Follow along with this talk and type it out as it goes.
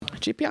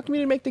JP, how come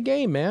you didn't make the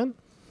game, man?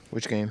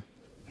 Which game?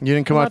 You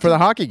didn't come out for the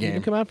hockey game. You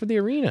didn't come out for the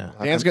arena.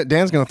 Dan's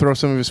going to throw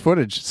some of his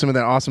footage, some of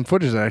that awesome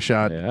footage that I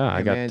shot. Yeah,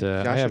 I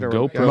have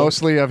GoPro.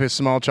 Mostly of his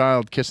small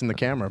child kissing the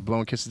camera,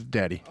 blowing kisses to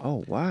daddy.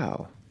 Oh,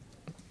 wow.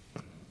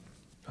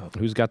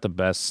 Who's got the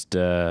best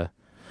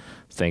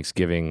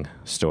Thanksgiving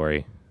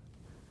story?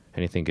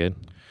 Anything good?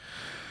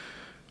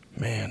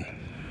 Man,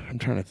 I'm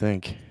trying to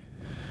think.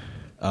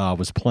 I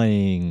was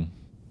playing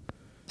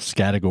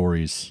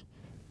categories,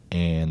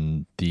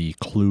 and the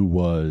clue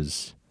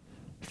was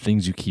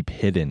things you keep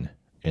hidden,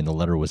 and the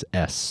letter was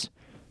S.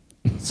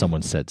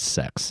 Someone said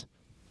sex.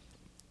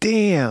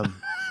 Damn.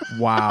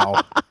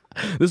 Wow.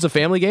 This is a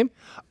family game?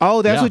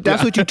 Oh, that's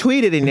what you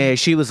tweeted in there.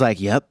 She was like,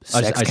 "Yep,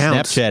 sex I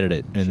counts." Snapchatted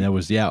it, and that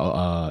was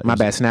My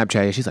bad,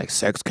 Snapchat. She's like,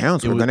 "Sex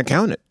counts. We're gonna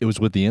count it." It was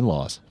with the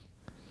in-laws.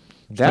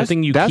 That's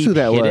Something you that's keep who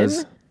that hidden?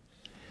 was.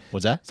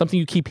 What's that? Something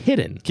you keep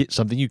hidden.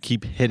 Something you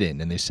keep hidden,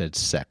 and they said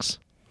sex.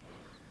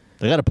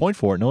 They got a point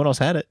for it. No one else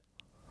had it.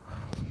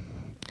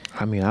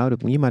 I mean,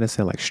 you might have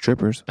said like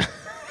strippers.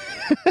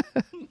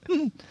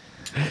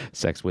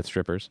 Sex with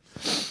strippers.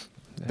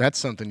 That's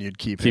something you'd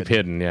keep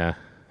hidden, yeah.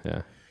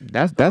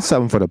 That's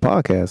something for the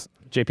podcast.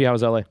 JP, how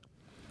was LA?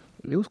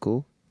 It was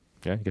cool.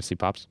 Yeah, you get to see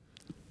Pops?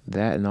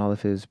 That and all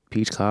of his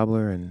peach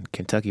cobbler and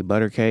Kentucky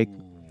butter cake.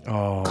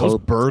 Oh, those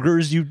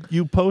burgers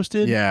you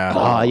posted? Yeah.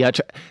 Oh, yeah.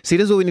 See,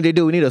 this is what we need to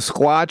do. We need a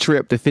squad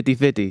trip to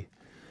 50-50.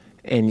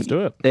 And Let's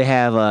do it. They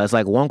have it's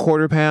like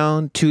 1/4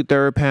 pound,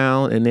 2/3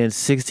 pound, and then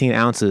 16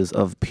 ounces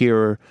of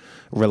pure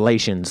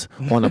relations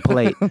on a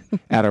plate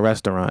at a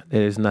restaurant.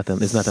 It's nothing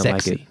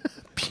like it.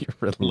 Pure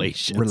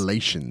relations.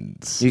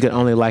 Relations. You can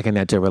only liken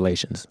that to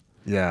relations.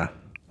 Yeah,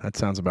 that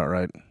sounds about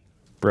right.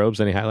 Brobes,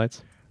 any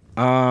highlights?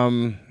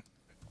 No,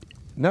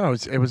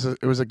 it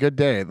was a good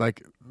day.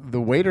 Like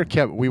the waiter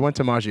we went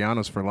to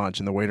Maggiano's for lunch,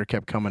 and the waiter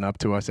kept coming up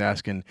to us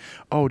asking,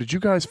 "Oh, did you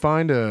guys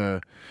find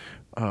a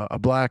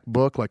black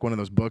book, like one of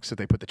those books that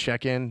they put the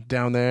check in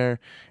down there?"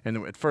 And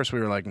at first we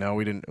were like, "No,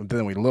 we didn't."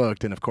 Then we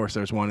looked, and of course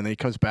there's one. And then he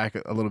comes back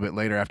a little bit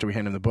later after we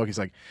hand him the book. He's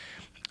like,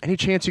 "Any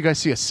chance you guys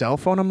see a cell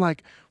phone?" I'm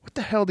like, "What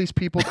the hell, these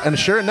people?" And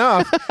sure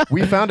enough,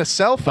 we found a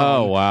cell phone.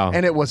 Oh, wow.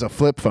 And it was a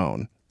flip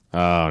phone.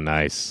 Oh,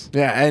 nice.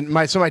 Yeah, and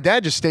my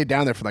dad just stayed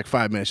down there for like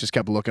 5 minutes, just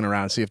kept looking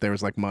around, see if there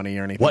was like money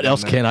or anything. What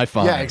else can I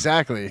find? Yeah,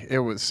 exactly.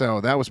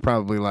 That was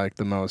probably like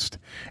the most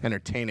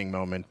entertaining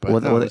moment,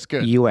 but it was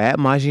good. You were at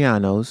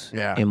Maggiano's.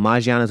 Yeah. And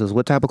Maggiano's was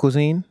what type of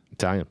cuisine?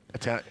 Italian.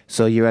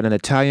 So you're at an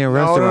Italian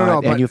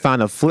restaurant but- and you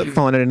found a flip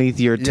phone underneath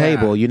your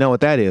table. You know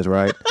what that is,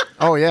 right?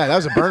 Oh yeah, that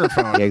was a burner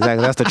phone. Yeah,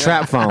 exactly. That's the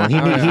trap phone.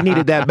 He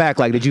needed that back.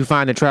 Like, did you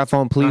find the trap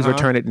phone? Please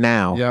return it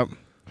now. Yep.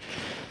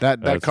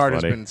 That That's card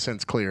funny. has been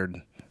since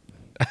cleared.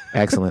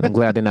 Excellent. I'm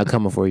glad they're not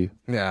coming for you.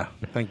 Yeah,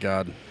 thank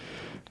God.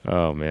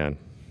 Oh, man.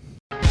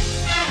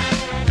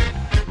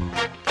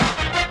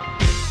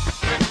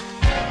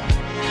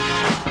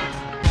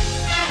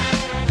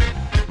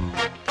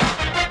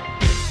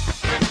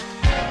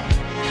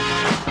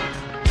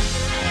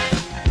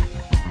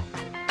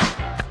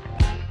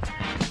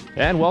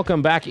 And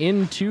welcome back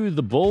into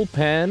the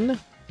bullpen.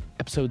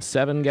 Episode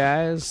 7,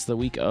 guys, the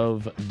week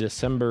of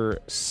December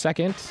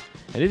 2nd.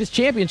 And it is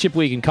championship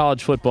week in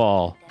college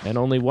football. And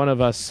only one of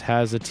us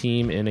has a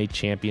team in a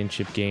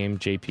championship game.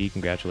 JP,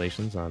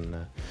 congratulations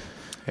on...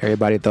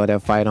 Everybody throw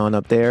that fight on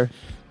up there.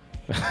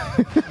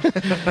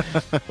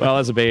 Well,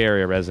 as a Bay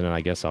Area resident,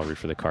 I guess I'll root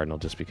for the Cardinal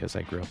just because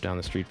I grew up down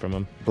the street from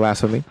them.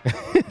 Blasphemy.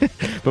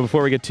 But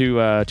before we get to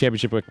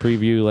championship week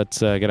preview, let's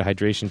get a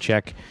hydration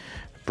check.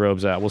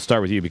 Probes, we'll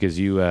start with you because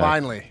you...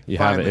 Finally.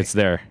 have it. It's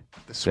there.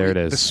 There it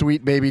is. The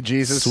sweet baby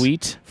Jesus.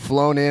 Sweet.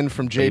 Flown in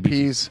from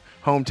JP's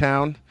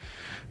hometown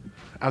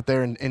out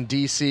there in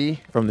D.C.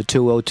 From the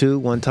 202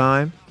 one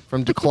time.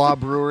 From DeClaw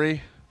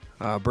Brewery.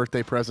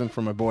 Birthday present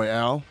from my boy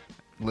Al,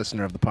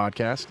 listener of the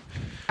podcast.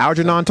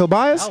 Algernon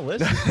Tobias?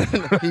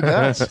 He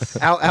does.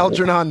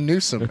 Algernon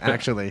Newsom,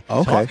 actually.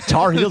 Okay.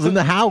 Tar Heels in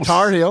the house.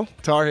 Tar Heel.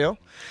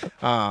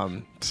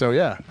 So,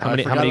 yeah. How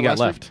many you got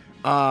left?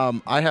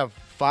 I have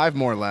 5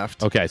 more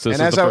left. Okay, so this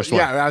and is the first one.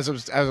 Yeah, as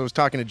I was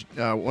talking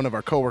to one of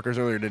our coworkers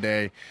earlier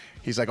today,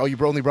 he's like, "Oh, you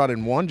only brought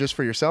in 1 just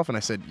for yourself?" And I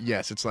said,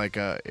 "Yes." It's like,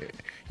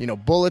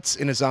 bullets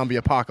in a zombie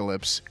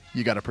apocalypse.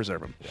 You got to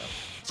preserve them. Yeah.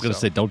 I was going to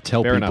say, don't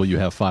tell Fair people enough. you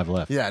have 5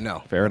 left. Yeah, no.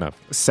 Fair enough.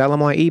 Sell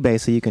them on eBay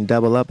so you can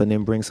double up and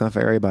then bring some for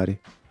everybody.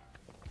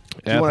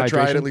 Do you want to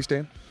try it hydration? at least,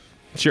 Dan?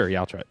 Sure, yeah,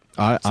 I'll try it.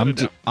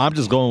 I'm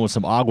just going with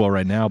some agua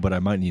right now, but I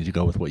might need to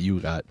go with what you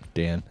got,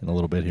 Dan, in a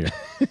little bit here.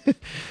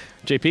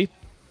 JP?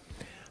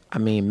 I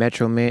mean,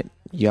 Metro Mint,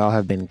 y'all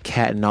have been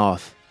catting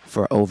off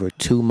for over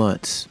 2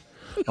 months.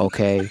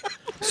 Okay?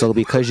 So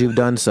because you've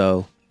done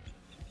so,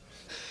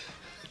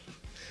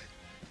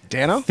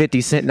 Dano?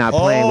 50 Cent not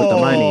playing with the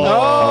money.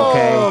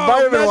 Okay?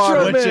 Vitamin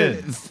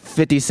water.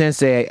 50 Cent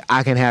said,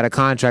 I can have a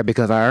contract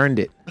because I earned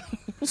it.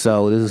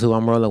 So this is who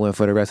I'm rolling with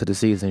for the rest of the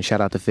season. Shout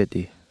out to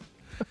 50.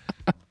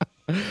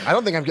 I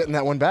don't think I'm getting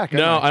that one back.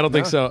 No, I don't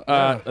think so.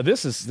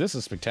 This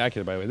is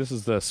spectacular, by the way. This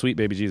is the Sweet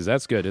Baby Jesus.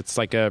 That's good. It's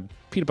like a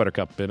peanut butter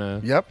cup in a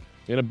Yep.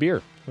 in a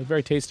beer. It's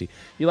very tasty.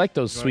 You like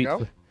those wanna sweet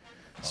go?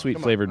 sweet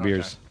Come on. flavored Okay.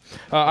 beers.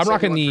 I'm Second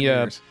rocking one for the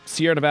years.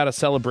 Sierra Nevada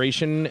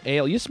Celebration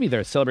Ale. It used to be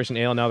their Celebration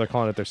Ale. Now they're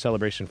calling it their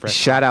Celebration Fresh.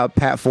 Shout out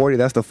Pat 40.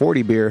 That's the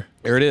 40 beer.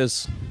 There it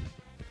is.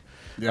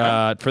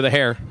 Yeah. For the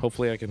hair.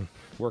 Hopefully I can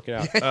work it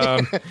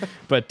out.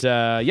 But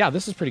yeah,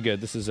 this is pretty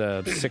good. This is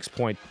a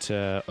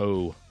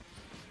 6.0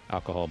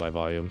 alcohol by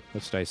volume.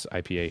 That's a nice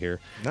IPA here.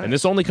 Nice. And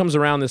this only comes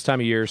around this time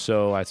of year,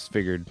 so I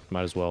figured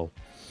might as well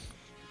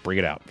bring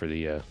it out for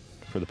the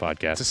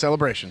podcast. It's a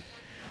celebration.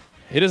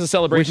 It is a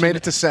celebration. We've made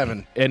it to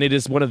 7. And it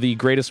is one of the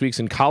greatest weeks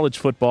in college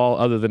football,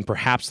 other than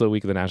perhaps the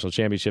week of the national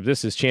championship.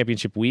 This is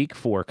championship week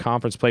for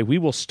conference play. We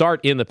will start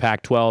in the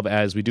Pac-12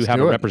 as we do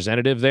have a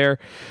representative there.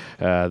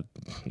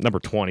 Number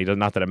 20,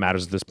 not that it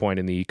matters at this point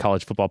in the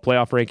college football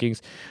playoff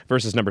rankings,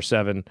 versus number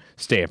 7,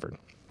 Stanford.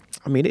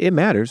 I mean, it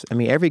matters. I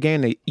mean, every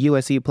game that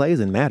USC plays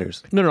in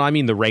matters. No, I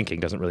mean the ranking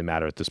doesn't really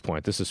matter at this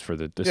point. This is for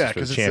the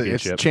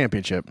championship. It's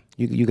championship.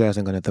 You guys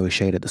aren't going to throw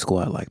shade at the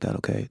squad like that,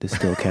 okay? This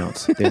still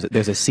counts.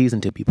 There's a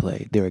season to be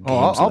played. There are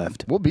games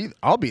left.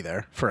 I'll be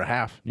there for a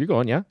half. You're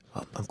going, yeah?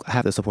 I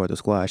have to support the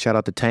squad. Shout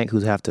out to Tank,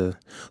 who's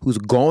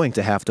going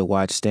to have to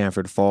watch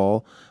Stanford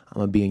fall. I'm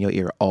going to be in your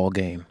ear all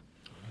game.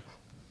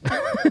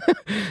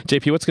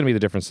 JP, what's going to be the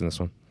difference in this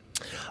one?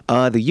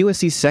 The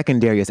USC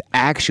secondary is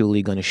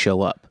actually going to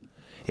show up.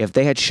 If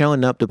they had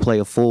shown up to play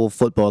a full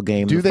football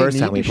game the first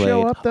time we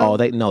played,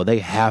 they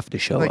have to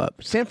show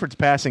up. Stanford's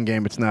passing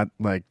game, it's not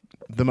like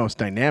the most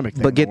dynamic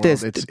thing. But get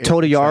this,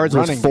 total yards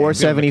was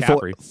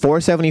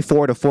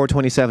 474 to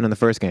 427 in the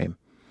first game.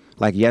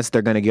 Like, yes,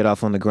 they're going to get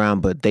off on the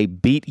ground, but they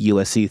beat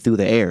USC through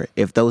the air.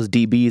 If those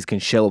DBs can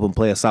show up and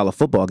play a solid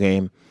football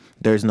game,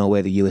 there's no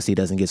way the USC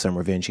doesn't get some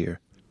revenge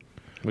here.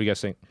 What do you guys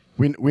think?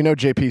 We know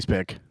JP's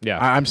pick. Yeah.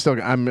 I'm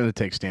going to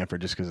take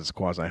Stanford just because it's a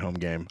quasi-home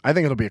game. I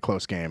think it'll be a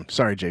close game.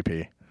 Sorry,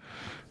 JP.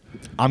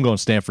 I'm going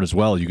Stanford as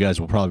well. You guys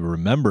will probably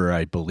remember,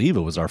 I believe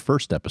it was our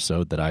first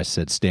episode that I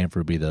said Stanford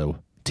would be the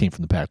team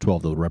from the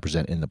Pac-12 that would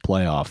represent in the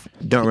playoff.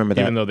 Don't remember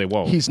that. Even though they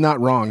won't. He's not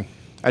wrong.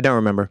 I don't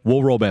remember.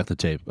 We'll roll back the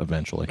tape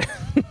eventually.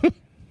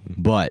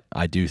 But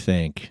I do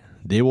think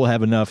they will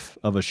have enough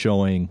of a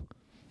showing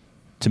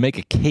to make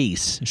a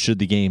case should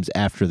the games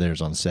after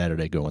theirs on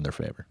Saturday go in their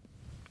favor.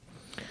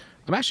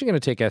 I'm actually going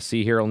to take SC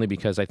here only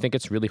because I think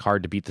it's really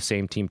hard to beat the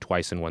same team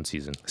twice in one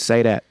season.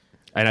 Say that.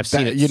 And I've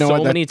seen it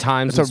many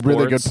times in sports. That's a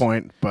really good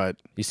point, but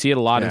you see it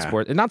a lot in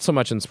sports. And not so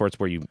much in sports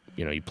where you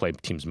play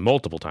teams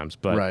multiple times,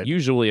 but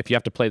usually if you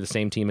have to play the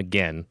same team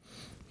again,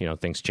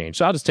 things change.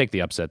 So I'll just take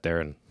the upset there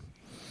and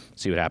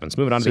see what happens.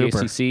 Moving on to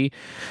the ACC.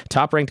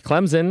 Top-ranked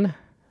Clemson,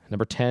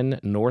 number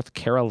 10, North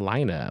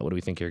Carolina. What do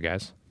we think here,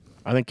 guys?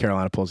 I think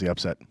Carolina pulls the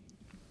upset.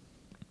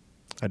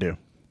 I do.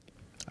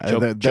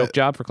 Joke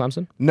job for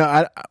Clemson?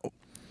 No,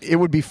 it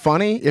would be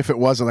funny if it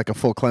was like a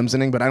full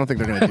Clemsoning, but I don't think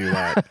they're going to do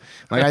that.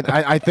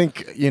 I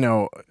think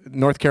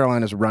North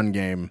Carolina's run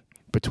game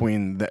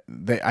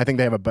I think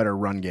they have a better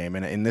run game,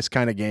 and in this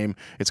kind of game,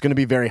 it's going to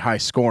be very high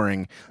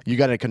scoring. You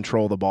got to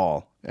control the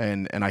ball,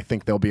 and I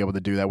think they'll be able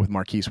to do that with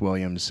Marquise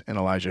Williams and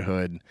Elijah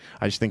Hood.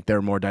 I just think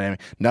they're more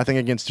dynamic. Nothing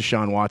against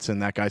Deshaun Watson.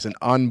 That guy's an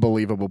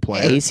unbelievable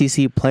player.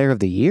 ACC Player of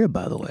the Year,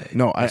 by the way.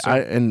 No,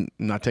 and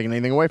not taking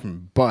anything away from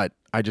him, but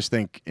I just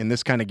think in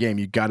this kind of game,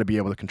 you got to be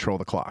able to control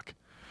the clock.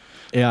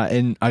 Yeah,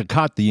 and I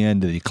caught the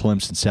end of the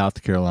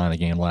Clemson-South Carolina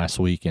game last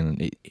week,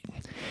 and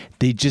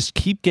they just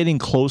keep getting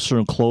closer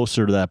and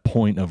closer to that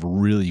point of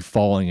really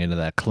falling into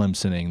that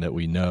Clemsoning that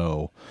we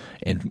know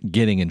and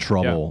getting in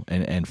trouble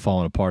and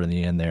falling apart in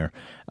the end there.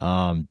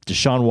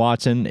 Deshaun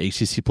Watson,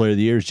 ACC Player of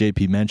the Year, as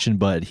JP mentioned,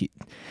 but he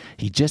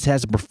just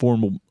hasn't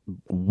performed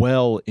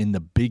well in the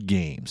big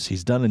games.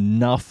 He's done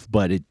enough,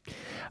 but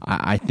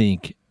I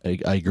think...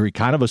 I agree.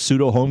 Kind of a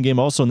pseudo home game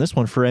also in this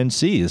one for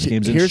NC. This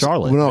game's in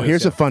Charlotte. No,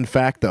 here's a fun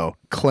fact, though.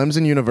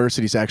 Clemson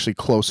University is actually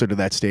closer to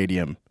that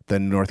stadium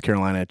than North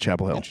Carolina at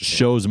Chapel Hill. It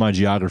shows my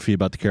geography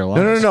about the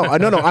Carolinas. No.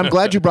 I'm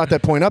glad you brought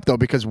that point up, though,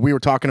 because we were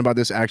talking about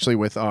this actually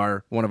with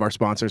one of our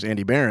sponsors,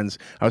 Andy Behrens.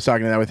 I was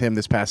talking to that with him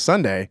this past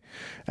Sunday,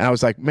 and I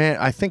was like, man,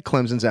 I think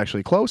Clemson's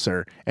actually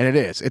closer, and it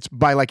is. It's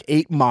by like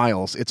 8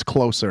 miles. It's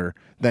closer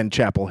than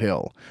Chapel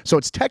Hill. So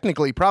it's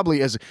technically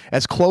probably as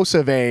close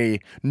of a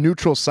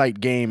neutral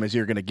site game as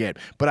you're going to get.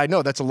 But I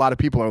know that's a lot of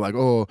people are like,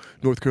 oh,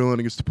 North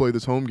Carolina gets to play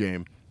this home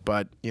game.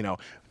 But,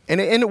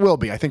 and it will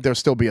be. I think there'll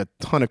still be a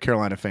ton of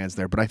Carolina fans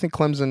there. But I think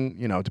Clemson,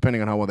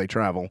 depending on how well they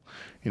travel,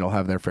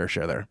 have their fair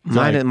share there.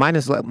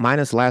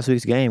 Minus last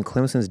week's game,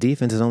 Clemson's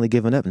defense has only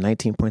given up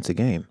 19 points a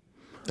game.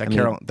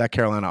 That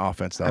Carolina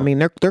offense, though. I mean,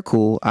 they're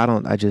cool.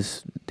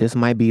 This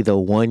might be the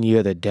 1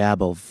 year that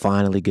Dabo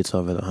finally gets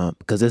over the hump,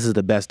 because this is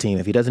the best team.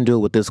 If he doesn't do it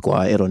with this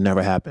squad, it'll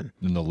never happen.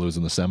 And they'll lose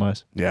in the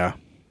semis? Yeah.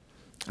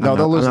 No,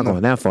 they'll lose. I'm not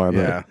going that far,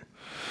 yeah.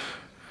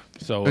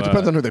 But So it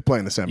depends on who they play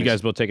in the semis. You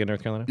guys both taking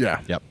North Carolina? Yeah.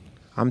 Yep.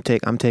 I'm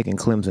taking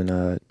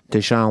Clemson.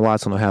 Deshaun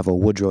Watson will have a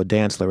Woodrow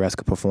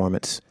Dantzler-esque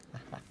performance.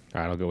 All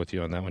right, I'll go with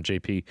you on that one,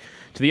 JP.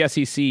 To the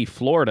SEC,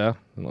 Florida.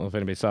 I don't know if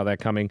anybody saw that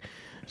coming.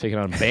 Taking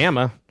on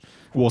Bama.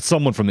 Well,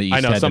 someone from the East. I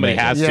know somebody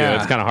has to. Yeah.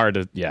 It's kind of hard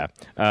to. Yeah.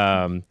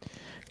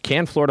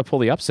 Can Florida pull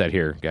the upset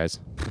here, guys?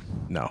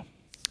 No.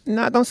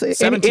 No, don't say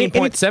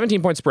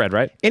 17-point spread,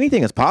 right?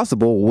 Anything is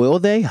possible. Will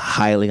they?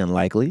 Highly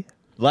unlikely.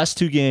 Last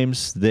 2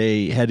 games,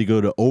 they had to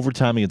go to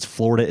overtime against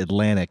Florida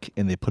Atlantic,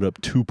 and they put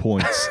up 2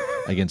 points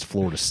against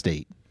Florida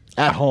State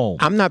at home.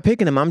 I'm not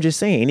picking them. I'm just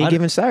saying, any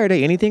given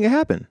Saturday, anything can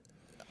happen.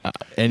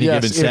 Any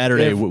given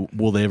Saturday,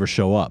 will they ever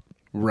show up?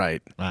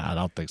 Right. I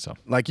don't think so.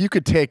 Like, you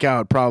could take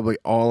out probably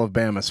all of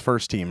Bama's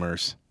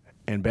first-teamers,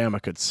 and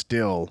Bama could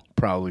still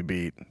probably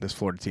beat this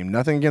Florida team.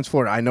 Nothing against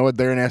Florida. I know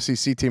they're an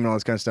SEC team and all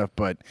this kind of stuff,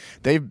 but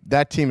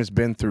that team has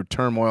been through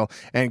turmoil.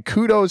 And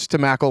kudos to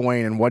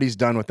McElwain and what he's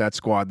done with that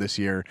squad this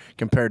year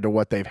compared to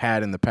what they've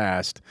had in the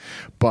past.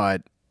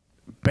 But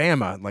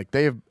Bama, like,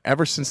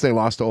 ever since they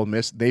lost to Ole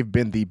Miss, they've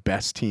been the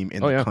best team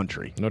in the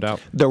country. No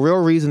doubt. The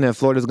real reason that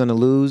Florida's going to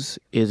lose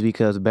is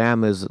because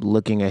Bama's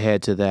looking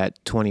ahead to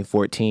that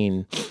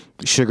 2014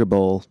 Sugar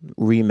Bowl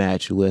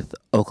rematch with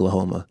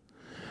Oklahoma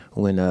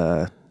when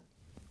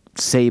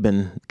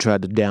Saban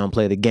tried to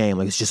downplay the game.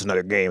 Like, it's just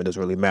another game. It doesn't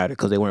really matter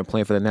because they weren't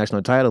playing for the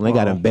national title and they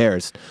got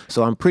embarrassed.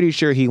 So I'm pretty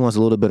sure he wants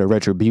a little bit of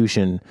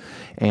retribution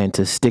and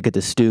to stick at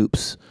the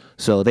Stoops.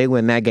 So they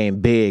win that game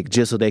big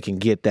just so they can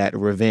get that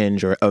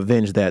revenge or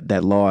avenge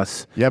that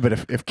loss. Yeah, but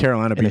if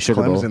Carolina beats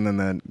Clemson,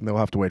 then they'll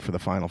have to wait for the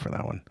final for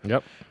that one.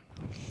 Yep.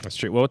 That's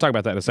true. Well, we'll talk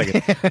about that in a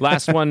second.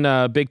 Last one,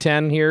 Big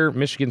Ten here,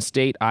 Michigan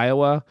State,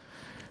 Iowa.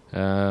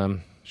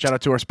 Shout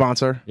out to our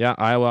sponsor. Yeah,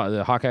 Iowa,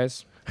 the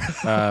Hawkeyes.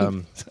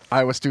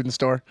 Iowa Student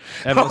Store.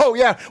 Evan,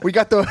 yeah, we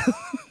got the...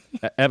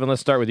 Evan, let's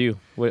start with you.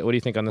 What do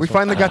you think on this We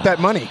finally got that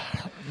money.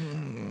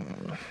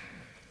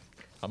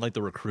 I'm like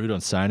the recruit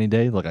on signing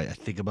day. Look, I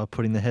think about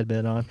putting the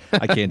headband on.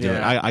 I can't do it.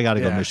 I got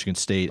to go Michigan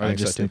State. I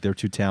just think they're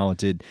too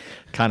talented.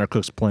 Connor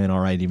Cook's playing all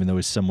right, even though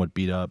he's somewhat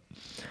beat up.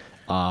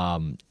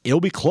 It'll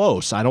be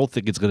close. I don't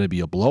think it's going to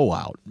be a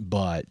blowout,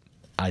 but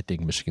I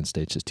think Michigan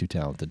State's just too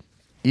talented.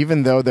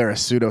 Even though they're a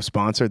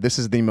pseudo-sponsor, this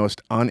is the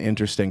most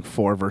uninteresting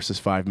 4 versus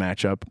 5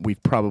 matchup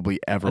we've probably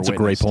ever witnessed. That's a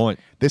great point.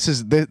 This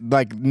is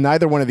like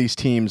neither one of these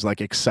teams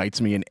like excites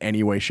me in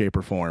any way, shape,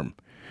 or form.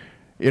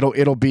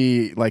 It'll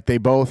be like they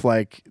both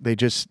like they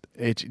just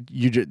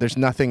there's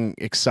nothing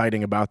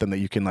exciting about them that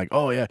you can like,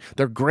 oh yeah,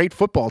 they're great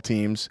football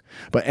teams,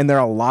 and they're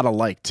a lot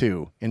alike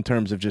too in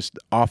terms of just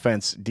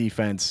offense,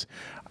 defense.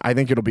 I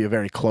think it'll be a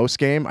very close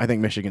game. I think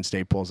Michigan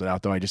State pulls it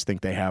out though. I just think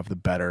they have the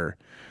better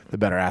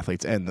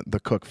athletes and the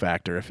Cook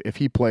factor. If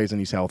he plays and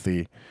he's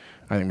healthy,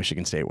 I think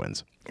Michigan State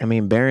wins. I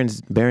mean,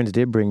 Barons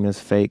did bring this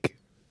fake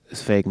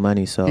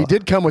money, so he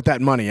did come with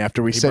that money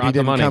after we said he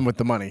didn't come with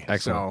the money.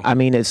 Excellent. So, I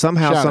mean, it's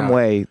somehow, some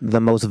way,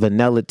 the most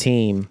vanilla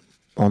team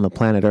on the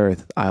planet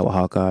Earth, Iowa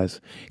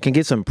Hawkeyes, can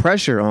get some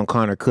pressure on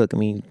Connor Cook. I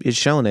mean, it's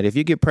shown that if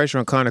you get pressure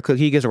on Connor Cook,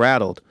 he gets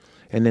rattled,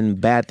 and then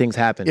bad things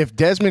happen. If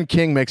Desmond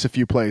King makes a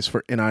few plays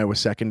in Iowa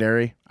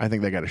secondary, I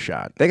think they got a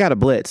shot. They got a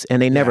blitz,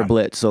 and they never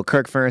blitz. So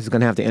Kirk Ferentz is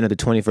going to have to enter the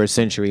 21st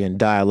century and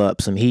dial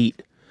up some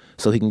heat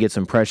so he can get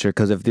some pressure.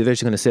 Because if they're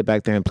just going to sit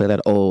back there and play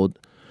that old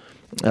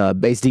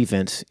base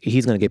defense,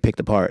 he's going to get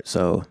picked apart.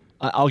 So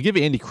I'll give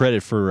Andy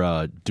credit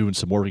for doing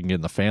some work and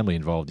getting the family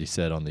involved. He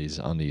said on these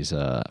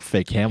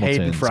fake Hamiltons.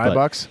 Hayden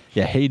Frybucks.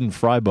 Yeah, Hayden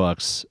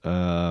Frybucks.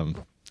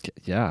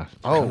 Yeah.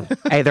 Oh,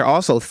 hey, they're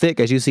also thick,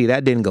 as you see.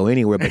 That didn't go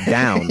anywhere but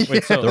down.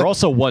 Wait, so They're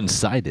also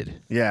one-sided.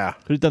 yeah.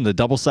 Who's done the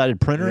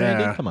double-sided printer, Yeah.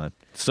 Andy? Come on.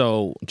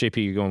 So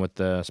JP, you're going with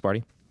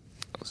Sparty?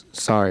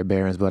 Sorry,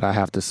 Barons, but I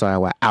have to side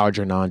with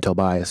Algernon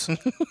Tobias.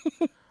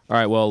 All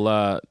right.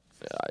 Well,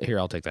 here,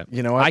 I'll take that.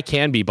 You know what? I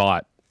can be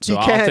bought. So You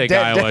I'll can. take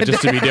Iowa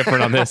just to be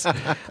different on this.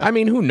 I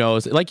mean, who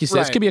knows? Like you said,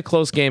 this Right. could be a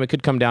close game. It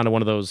could come down to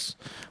one of those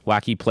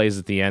wacky plays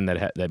at the end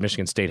that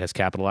Michigan State has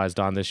capitalized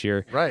on this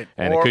year. Right.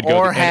 And or, it could go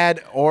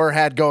or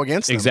had go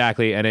against them.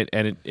 exactly. And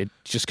it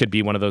just could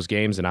be one of those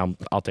games. And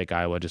I'll take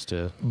Iowa just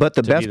to. But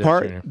the to be best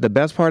part, trainer. the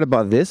best part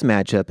about this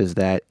matchup is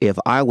that if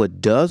Iowa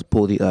does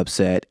pull the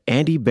upset,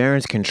 Andy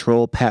Barons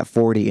control Pat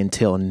Forty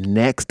until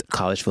next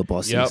college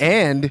football season. Yep.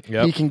 And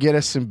Yep. he can get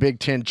us some Big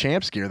Ten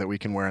champs gear that we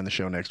can wear on the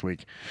show next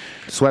week.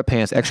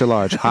 Sweatpants, extra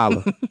large,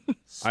 holla.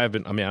 I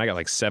got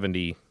like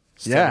 70.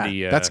 Yeah,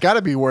 70, that's got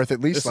to be worth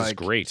at least This is like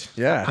great.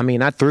 Yeah, I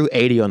mean, I threw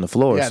 80 on the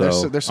floor, yeah.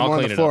 so There's some I'll more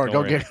on clean the it floor. up,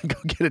 Go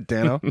don't get it,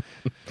 Dano. All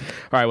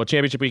right, well,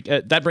 championship week.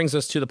 That brings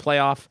us to the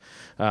playoff.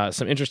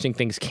 Some interesting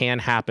things can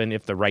happen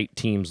if the right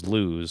teams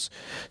lose.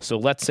 So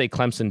let's say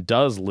Clemson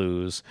does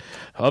lose.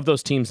 Of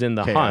those teams in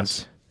the Chaos.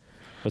 hunt,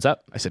 what's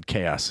up? I said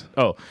chaos.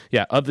 Oh,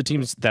 yeah. Of the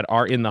teams that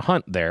are in the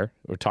hunt there,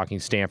 we're talking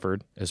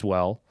Stanford as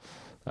well.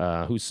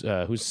 Who's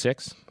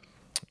 6?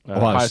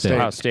 Ohio State.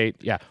 Ohio State,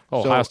 yeah.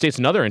 Ohio State's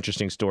another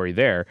interesting story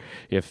there.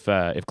 If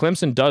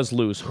Clemson does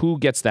lose, who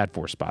gets that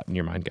 4 spot in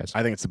your mind, guys?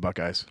 I think it's the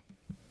Buckeyes,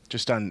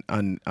 just on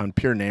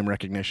pure name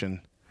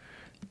recognition.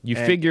 You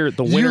And figure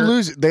the you winner.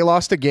 lose. They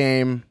lost a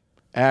game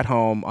at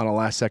home on a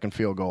last-second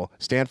field goal.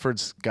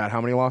 Stanford's got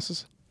how many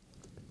losses?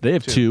 They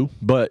have 2,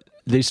 but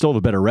they still have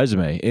a better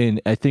resume.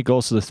 And I think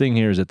also the thing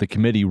here is that the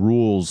committee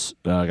rules,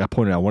 got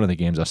pointed out one of the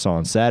games I saw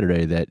on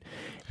Saturday, that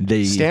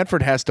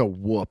Stanford has to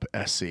whoop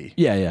SC.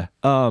 Yeah.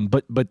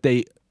 But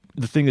the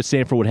thing that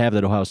Stanford would have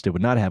that Ohio State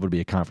would not have would be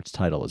a conference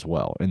title as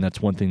well. And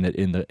that's one thing that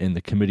in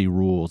the committee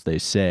rules they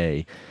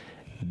say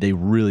they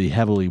really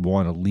heavily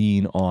want to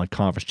lean on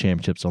conference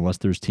championships unless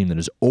there's a team that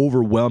is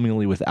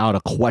overwhelmingly, without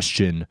a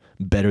question,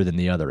 better than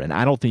the other. And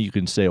I don't think you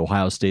can say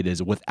Ohio State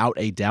is, without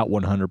a doubt,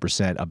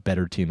 100% a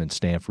better team than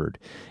Stanford,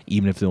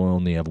 even if they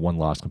only have one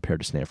loss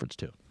compared to Stanford's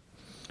two.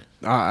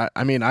 I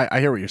mean, I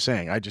hear what you're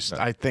saying.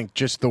 I think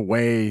just the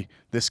way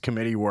this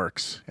committee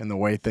works and the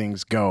way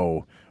things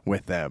go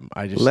with them.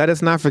 Let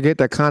us not forget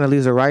that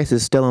Condoleezza Rice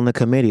is still on the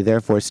committee.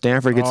 Therefore,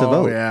 Stanford gets a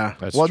vote. Oh, yeah.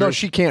 That's well, true. no,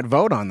 she can't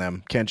vote on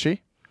them, can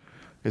she?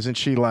 Isn't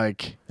she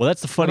like... Well,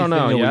 that's the funny thing.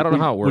 I don't know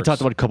how it works. We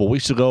talked about a couple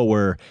weeks ago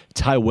where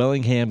Ty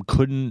Wellingham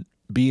couldn't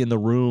be in the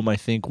room, I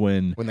think,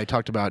 when they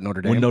talked about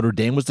Notre Dame. When Notre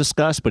Dame was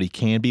discussed, but he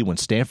can be when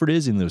Stanford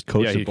is, and those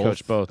coaches he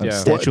coached both. Yeah.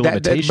 Statute of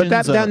limitations.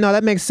 But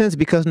that makes sense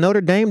because Notre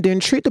Dame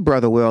didn't treat the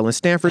brother well, and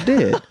Stanford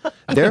did.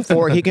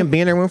 Therefore, he can be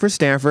in the room for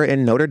Stanford,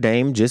 and Notre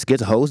Dame just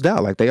gets hosed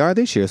out like they are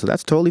this year. So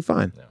that's totally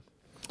fine. Yeah.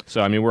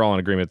 So, I mean, we're all in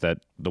agreement that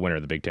the winner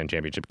of the Big Ten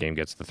championship game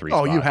gets the 3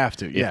 spot. Oh, you have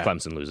to, yeah. If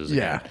Clemson loses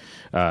Yeah.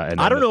 again.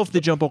 And I don't know if they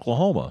jump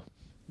Oklahoma.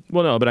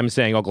 Well, no, but I'm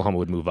saying Oklahoma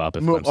would move up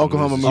if Clemson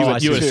Oklahoma loses.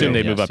 moves You up to assume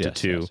 2. they move Yes, up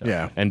to 2. yes.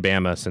 Yeah. And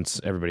Bama,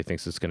 since everybody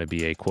thinks it's going to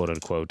be a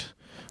quote-unquote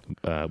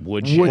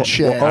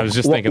Woodshed. I was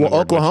just thinking the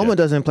word Oklahoma woodshed.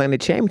 doesn't play in the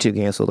championship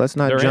game, so let's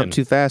not They're jump in.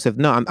 too fast. I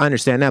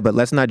understand that, but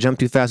let's not jump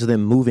too fast with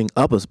them moving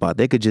up a spot.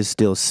 They could just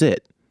still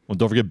sit. Well,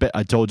 don't forget,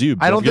 I told you.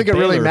 I don't think it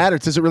really Baylor.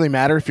 matters. Does it really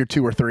matter if you're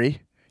 2 or 3?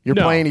 You're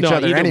playing each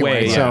other either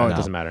anyway, way, so it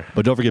doesn't matter.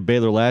 But don't forget,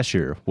 Baylor last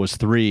year was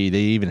 3. They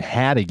even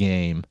had a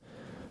game,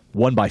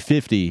 won by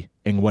 50,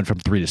 and went from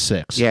 3 to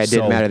 6. Yeah, it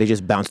didn't matter. They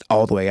just bounced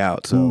all the way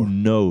out. So Who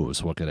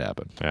knows what could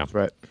happen? Yeah.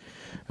 right.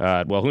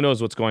 Well, who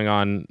knows what's going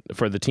on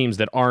for the teams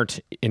that aren't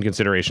in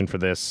consideration for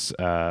this,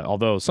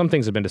 although some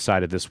things have been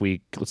decided this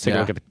week. Let's take a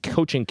look at the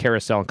coaching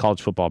carousel in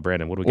college football.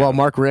 Brandon, what do we got? Well,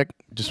 Mark Richt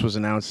just was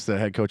announced the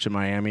head coach at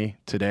Miami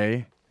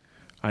today.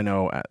 I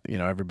know,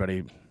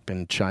 everybody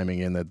been chiming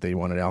in that they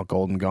wanted Al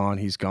Golden gone.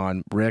 He's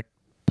gone. Richt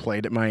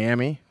played at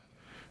Miami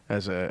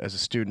as a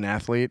student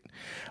athlete.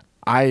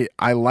 I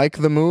like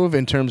the move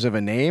in terms of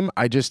a name.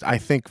 I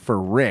think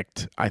for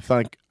Richt, I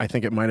think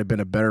it might have been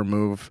a better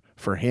move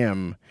for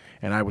him.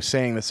 And I was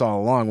saying this all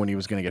along when he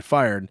was going to get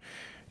fired,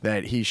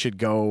 that he should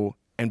go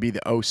and be the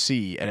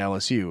OC at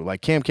LSU.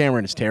 Like Cam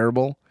Cameron is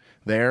terrible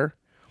there.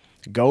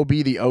 Go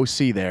be the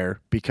OC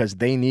there because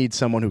they need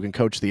someone who can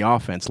coach the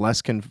offense.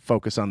 Les can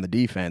focus on the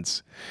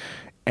defense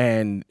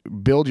and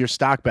build your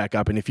stock back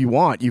up. And if you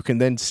want, you can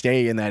then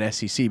stay in that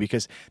SEC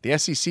because the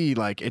SEC,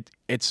 like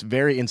it's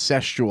very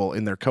incestual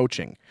in their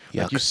coaching.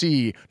 Yuck. Like you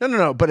see,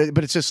 no, but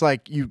it's just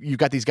like you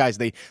got these guys.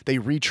 They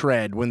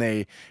retread when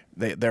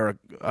they're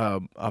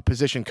a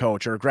position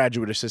coach or a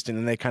graduate assistant,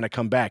 and they kind of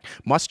come back.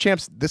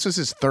 Muschamp's, this was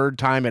his 3rd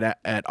time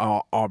at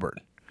Auburn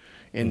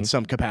in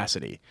some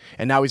capacity,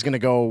 and now he's going to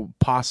go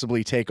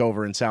possibly take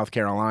over in South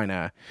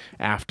Carolina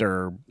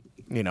after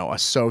a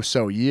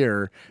so-so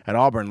year at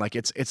Auburn. Like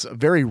it's a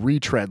very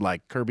retread,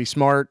 like Kirby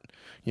Smart,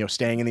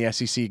 staying in the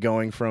SEC,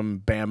 going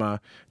from Bama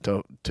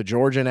to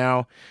Georgia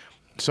now.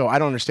 So I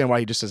don't understand why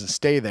he just doesn't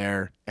stay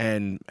there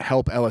and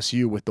help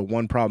LSU with the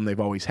one problem they've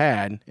always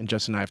had, and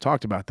Justin and I have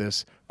talked about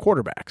this,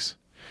 quarterbacks.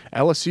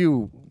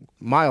 LSU,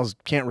 Miles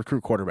can't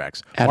recruit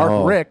quarterbacks. At Mark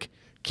all. Richt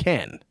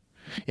can.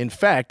 In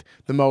fact,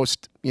 the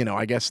most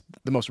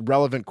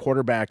relevant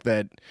quarterback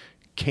that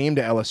came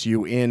to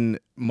LSU in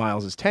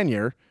Miles'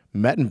 tenure,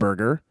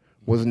 Mettenberger,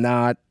 was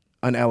not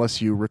an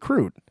LSU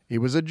recruit. He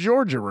was a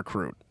Georgia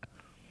recruit.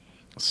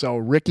 So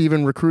Rick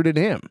even recruited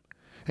him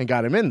and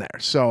got him in there.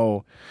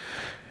 So,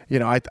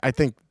 I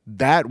think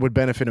that would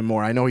benefit him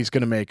more. I know he's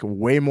going to make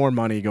way more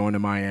money going to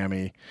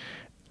Miami.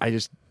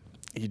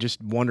 You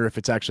just wonder if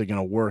it's actually going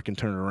to work and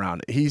turn it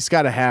around. He's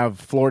got to have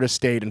Florida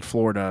State and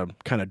Florida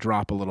kind of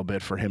drop a little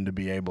bit for him to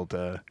be able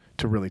to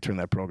really turn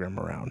that program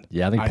around.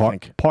 Yeah, I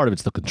think part of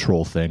it's the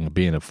control thing,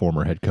 being a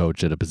former head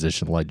coach at a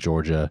position like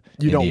Georgia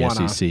in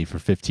the SEC for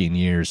 15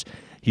 years.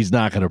 He's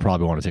not going to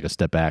probably want to take a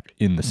step back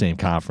in the same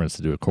conference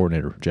to do a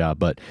coordinator job.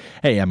 But,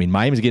 hey, I mean,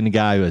 Miami's getting a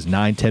guy who has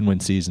 9, 10-win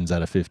seasons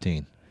out of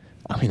 15.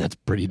 I mean, that's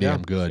pretty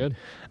damn good.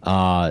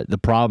 The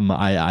problem,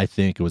 I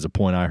think, it was a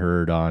point I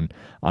heard on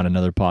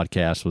another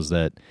podcast was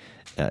that,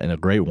 and a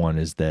great one,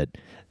 is that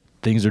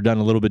things are done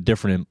a little bit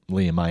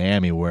differently in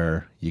Miami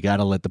where you got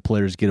to let the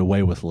players get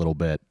away with a little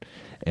bit.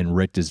 And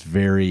Richt is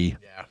very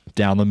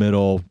down the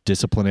middle,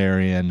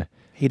 disciplinarian.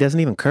 He doesn't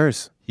even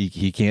curse.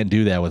 He can't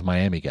do that with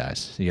Miami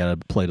guys. You got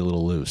to play it a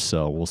little loose.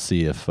 So we'll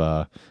see if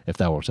that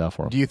works out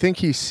for him. Do you think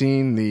he's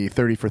seen the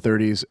 30 for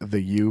 30s,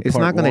 the U? It's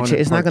not going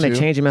to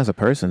change him as a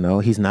person, though.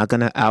 He's not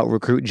going to out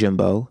recruit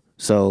Jimbo.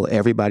 So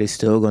everybody's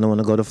still going to want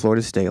to go to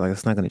Florida State. Like,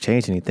 it's not going to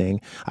change anything.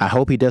 I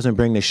hope he doesn't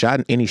bring any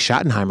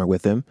Schottenheimer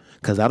with him,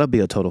 because that'll be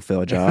a total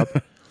fail job.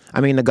 I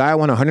mean, the guy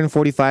won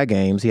 145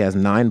 games. He has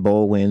 9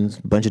 bowl wins,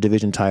 a bunch of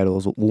division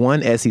titles,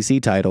 1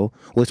 SEC title.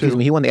 Well, excuse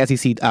me, he won the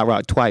SEC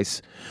outright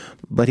twice,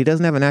 but he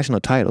doesn't have a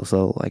national title.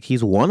 So, like,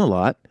 he's won a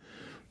lot,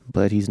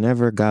 but he's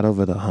never got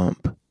over the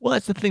hump. Well,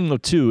 that's the thing, though,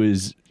 too,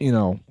 is,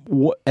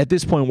 at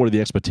this point, what are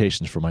the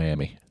expectations for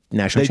Miami?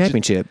 National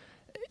championship.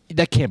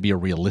 That can't be a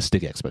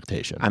realistic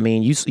expectation. I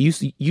mean,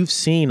 you've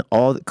seen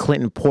all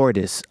Clinton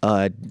Portis,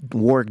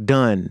 work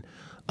done,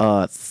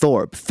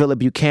 Thorpe, Philip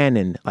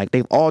Buchanan, like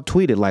they've all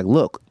tweeted like,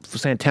 look,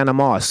 Santana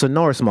Moss,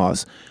 Sonoris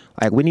Moss,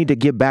 like we need to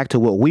get back to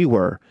what we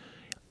were.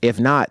 If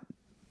not,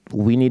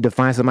 we need to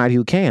find somebody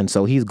who can.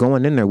 So he's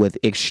going in there with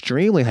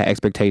extremely high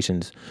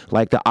expectations.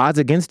 Like the odds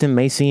against him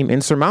may seem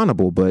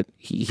insurmountable, but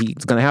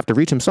he's going to have to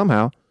reach him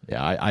somehow.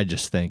 Yeah, I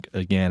just think,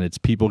 again, it's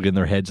people getting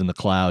their heads in the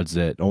clouds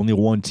that only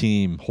one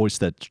team hoists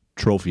that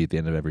trophy at the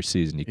end of every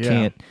season.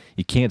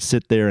 You can't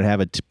sit there and have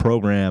a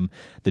program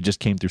that just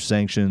came through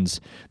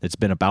sanctions that's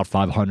been about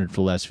 500 for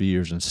the last few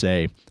years and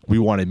say, we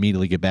want to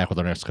immediately get back with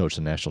our next coach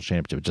to the national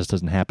championship. It just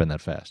doesn't happen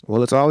that fast.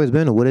 Well, it's always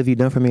been, what have you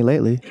done for me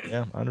lately?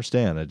 Yeah, I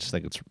understand. I just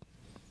think it's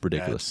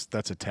ridiculous.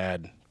 That's a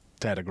tad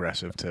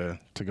aggressive to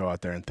go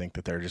out there and think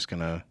that they're just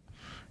going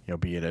to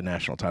be at a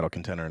national title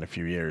contender in a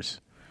few years.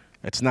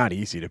 It's not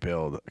easy to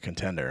build a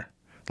contender.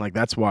 Like,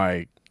 that's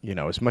why,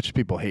 as much as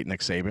people hate Nick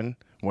Saban,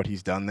 what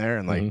he's done there,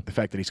 and like the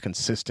fact that he's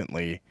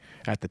consistently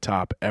at the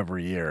top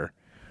every year,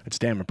 it's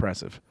damn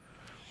impressive.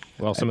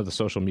 Well, some of the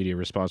social media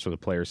response for the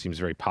players seems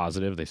very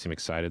positive. They seem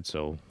excited,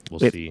 so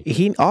we'll see.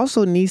 He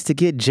also needs to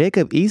get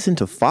Jacob Eason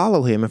to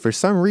follow him, and for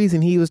some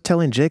reason he was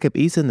telling Jacob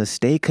Eason to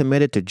stay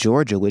committed to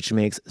Georgia, which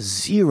makes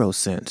zero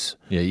sense.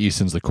 Yeah,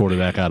 Eason's the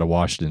quarterback out of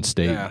Washington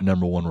State,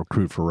 #1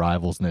 recruit for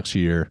Rivals next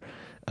year.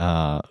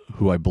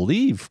 Who I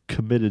believe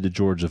committed to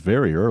Georgia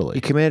very early.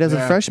 He committed as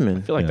a freshman.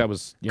 I feel like that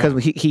was...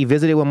 Because he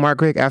visited with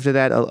Mark Richt after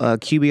that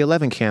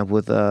QB11 camp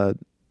with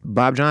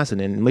Bob Johnson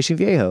in Mission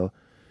Viejo.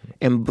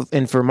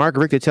 And for Mark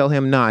Richt to tell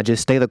him, nah,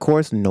 just stay the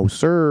course. No,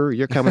 sir.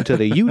 You're coming to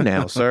the U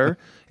now, sir.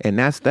 And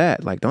that's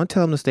that. Like, don't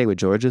tell him to stay with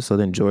Georgia so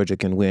then Georgia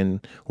can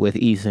win with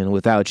Eason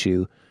without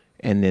you.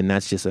 And then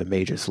that's just a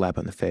major slap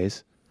on the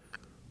face.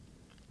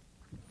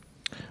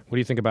 What do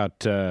you think about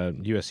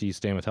USC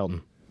staying with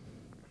Helton?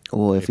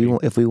 Well, if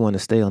we want to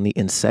stay on the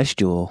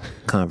incestual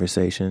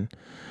conversation,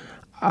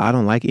 I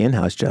don't like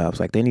in-house jobs.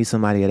 Like, they need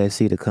somebody at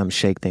SC to come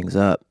shake things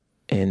up,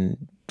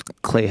 and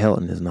Clay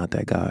Helton is not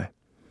that guy.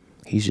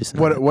 He's just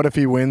not. What if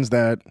he wins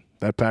that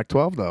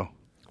Pac-12 though?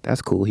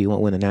 That's cool. He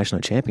won't win a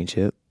national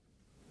championship.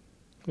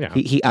 Yeah.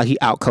 He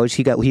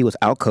outcoached. He was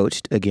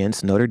outcoached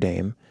against Notre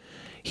Dame.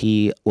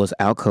 He was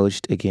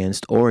outcoached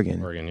against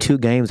Oregon. 2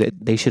 games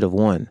that they should have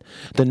won.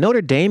 The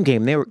Notre Dame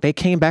game, they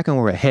came back and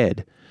were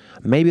ahead.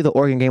 Maybe the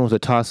Oregon game was a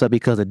toss-up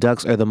because the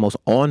Ducks are the most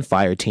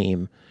on-fire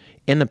team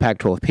in the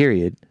Pac-12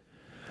 period.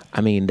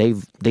 I mean,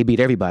 they beat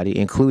everybody,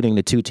 including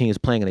the 2 teams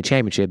playing in the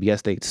championship.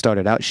 Yes, they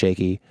started out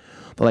shaky,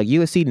 but like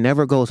USC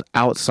never goes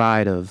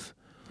outside of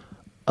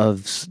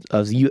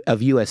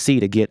USC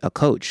to get a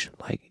coach.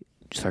 Like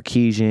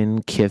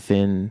Sarkisian,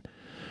 Kiffin,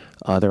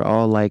 they're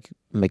all like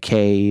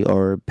McKay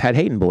or Pat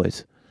Hayden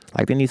boys.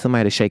 Like, they need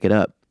somebody to shake it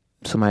up.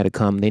 Somebody to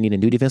come. They need a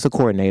new defensive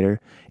coordinator,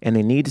 and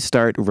they need to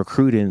start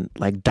recruiting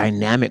like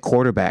dynamic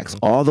quarterbacks.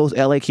 All those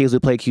LA kids who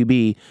play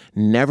QB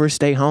never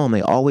stay home.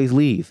 They always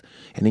leave.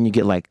 And then you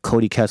get like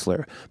Cody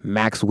Kessler,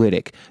 Max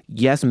Whittick.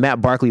 Yes, Matt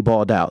Barkley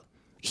balled out.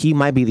 He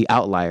might be the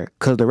outlier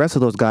because the rest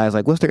of those guys,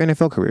 like, what's their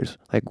NFL careers?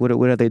 Like, what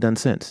have they done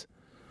since?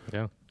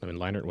 Yeah, I mean,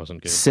 Leinart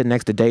wasn't good. Sitting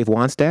next to Dave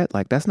Wannstedt,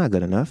 like, that's not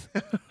good enough.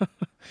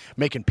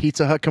 Making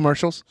Pizza Hut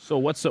commercials. So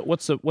what's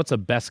a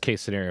best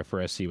case scenario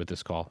for SC with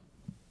this call?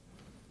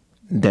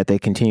 That they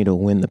continue to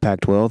win the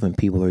Pac-12 and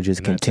people are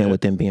just content with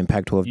them being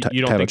Pac-12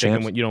 title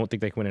champs. You don't think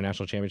they can win a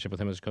national championship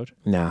with him as a coach?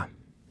 Nah.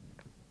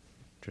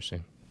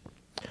 Interesting.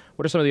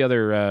 What are some of the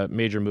other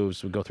major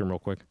moves? We'll go through them real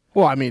quick.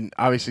 Well, I mean,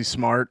 obviously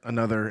Smart,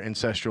 another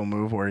ancestral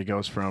move where he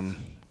goes from...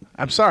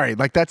 I'm sorry,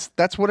 like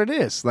that's what it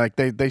is. Like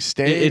they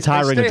stay... It's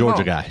hiring a Georgia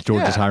home. guy.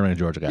 Georgia's hiring a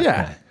Georgia guy.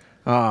 Yeah.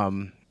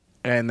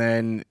 And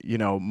then,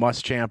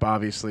 Muschamp,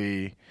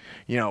 obviously,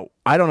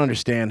 I don't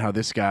understand how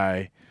this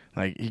guy...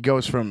 Like, he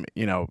goes from,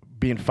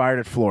 being fired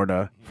at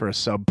Florida for a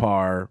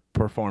subpar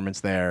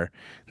performance there.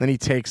 Then he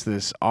takes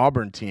this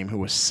Auburn team who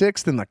was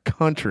 6th in the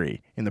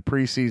country in the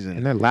preseason.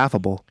 And they're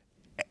laughable.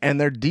 And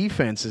their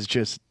defense is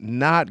just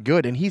not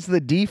good. And he's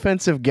the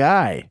defensive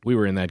guy. We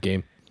were in that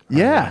game.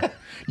 Yeah.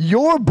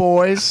 Your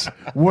boys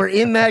were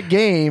in that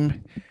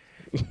game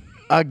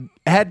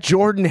had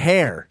Jordan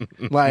hair.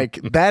 Like,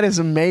 that is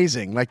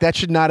amazing. Like, that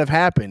should not have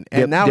happened.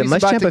 And now did he's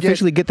about to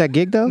officially get that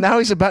gig though? Now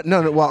he's about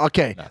well,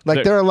 okay. No,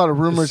 like, there are a lot of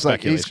rumors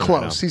like he's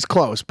speculation close. He's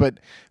close, but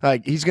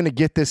like he's going to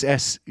get this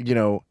SC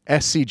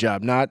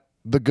job, not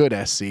the good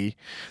SC,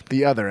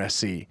 the other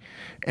SC.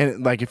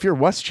 And like, if you're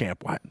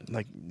Muschamp, what?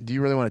 Like, do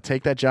you really want to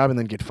take that job and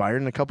then get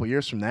fired in a couple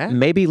years from that?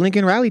 Maybe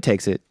Lincoln Riley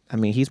takes it. I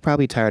mean, he's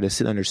probably tired of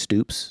sitting under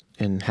Stoops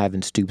and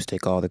having Stoops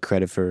take all the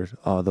credit for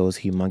all those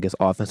humongous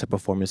offensive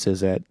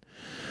performances at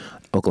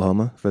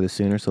Oklahoma for the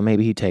Sooners. So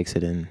maybe he takes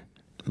it and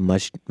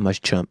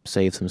Muschamp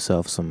saves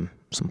himself some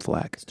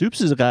flack.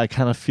 Stoops is a guy I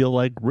kind of feel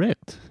like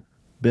Richt.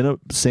 Been at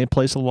the same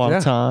place a long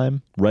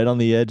time, right on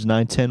the edge,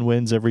 9-10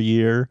 wins every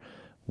year,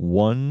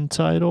 1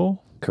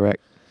 title.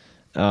 Correct.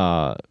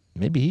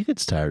 Maybe he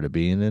gets tired of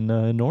being in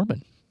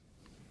Norman.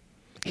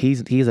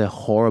 He's a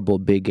horrible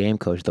big game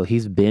coach, though.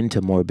 He's been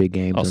to more big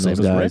games than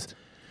those guys. Richt?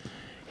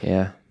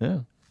 Yeah.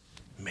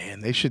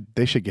 Man, they should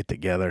get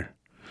together.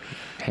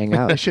 Hang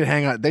out. They should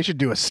hang out. They should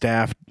do a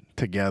staff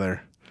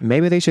together.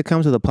 Maybe they should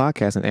come to the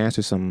podcast and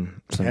answer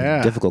some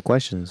difficult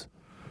questions.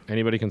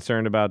 Anybody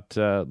concerned about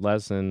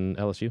Les and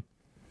LSU?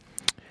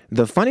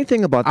 The funny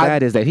thing about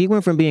that is that he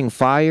went from being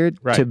fired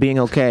to being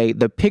okay.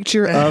 The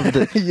picture of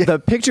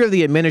the picture of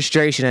the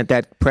administration at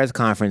that press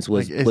conference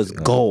was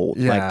gold.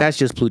 Yeah. Like that's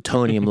just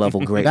plutonium level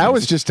greatness. That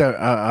was just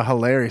a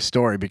hilarious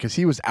story because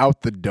he was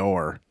out the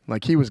door.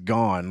 Like he was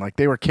gone. Like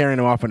they were carrying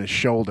him off on his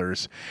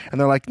shoulders,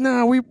 and they're like,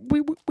 "No,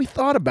 we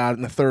thought about it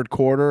in the third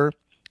quarter,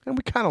 and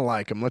we kind of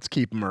like him. Let's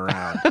keep him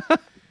around."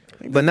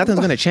 But nothing's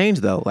going to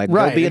change, though. Like,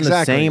 they'll be in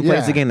the same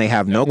place again. They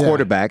have no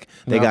quarterback.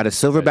 They got a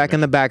silverback in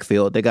the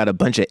backfield. They got a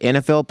bunch of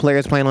NFL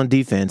players playing on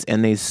defense,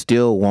 and they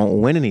still won't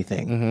win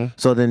anything. Mm-hmm.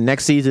 So the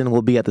next season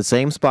will be at the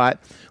same spot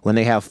when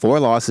they have 4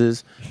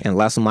 losses and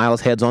Les Miles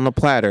heads on the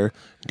platter.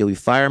 Do we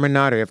fire him or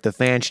not? Or if the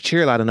fans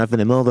cheer loud enough in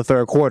the middle of the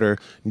third quarter,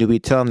 do we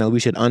tell them that we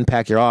should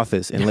unpack your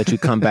office and let you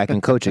come back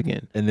and coach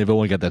again? And they've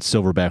only got that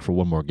silverback for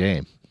one more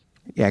game.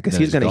 Yeah, because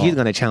he's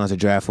gonna challenge the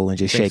draft pool and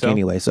just shake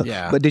anyway. So,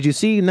 but did you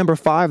see number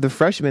 5, the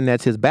freshman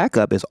that's his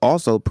backup, is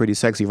also pretty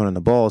sexy running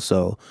the ball.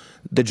 So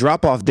the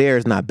drop off there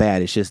is not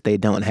bad. It's just they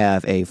don't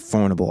have a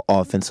formidable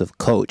offensive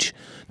coach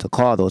to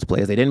call those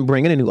plays. They didn't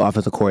bring in a new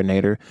offensive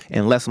coordinator,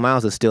 and Les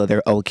Miles is still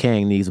there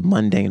okaying these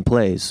mundane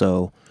plays.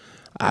 So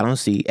I don't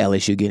see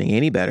LSU getting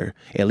any better,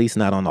 at least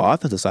not on the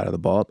offensive side of the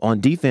ball. On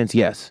defense,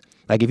 yes.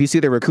 Like, if you see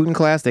their recruiting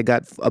class, they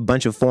got a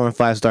bunch of 4- and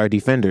 5-star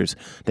defenders.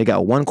 They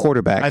got 1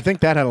 quarterback. I think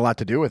that had a lot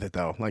to do with it,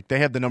 though. Like, they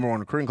had the number 1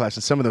 recruiting class,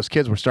 and some of those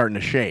kids were starting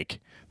to shake.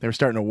 They were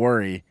starting to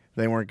worry.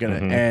 They weren't going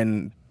to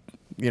and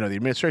the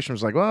administration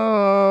was like,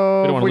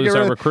 "Oh, we don't want to lose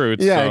our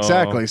recruits." Yeah, so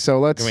exactly. So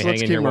let's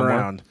keep them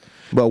around.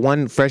 But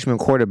 1 freshman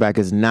quarterback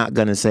is not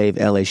going to save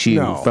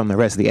LSU from the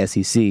rest of the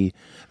SEC.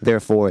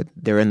 Therefore,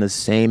 they're in the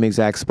same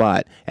exact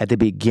spot at the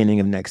beginning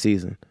of next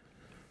season.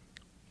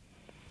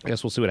 I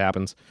guess we'll see what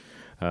happens.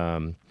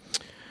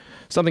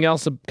 Something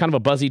else, kind of a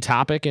buzzy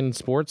topic in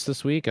sports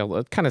this week.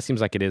 It kind of seems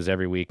like it is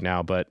every week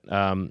now, but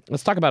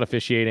let's talk about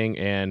officiating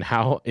and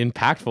how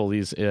impactful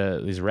these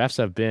refs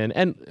have been.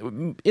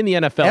 And in the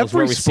NFL is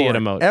where we see it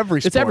most.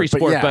 It's every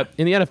sport, but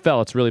in the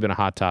NFL, it's really been a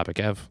hot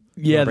topic.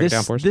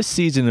 This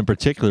season in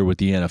particular with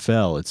the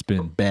NFL, it's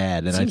been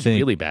bad, and I think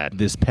really bad.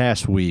 This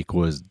past week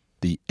was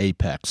the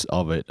apex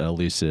of it, at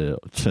least to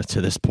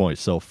this point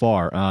so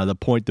far. The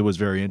point that was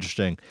very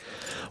interesting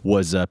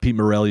was Pete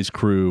Morelli's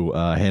crew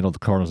handled the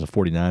Cardinals and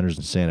 49ers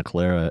in Santa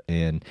Clara,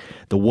 and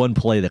the one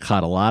play that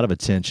caught a lot of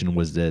attention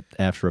was that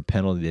after a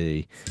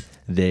penalty,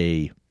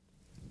 they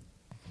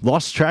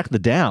lost track of the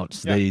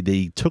downs. Yeah.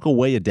 They took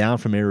away a down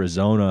from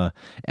Arizona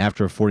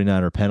after a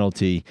 49er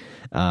penalty.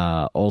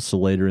 Also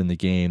later in the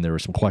game, there were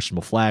some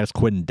questionable flags.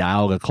 Quentin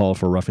Dow got called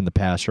for roughing the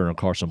passer and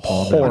Carson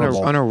Palmer.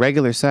 On a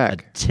regular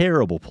sack. A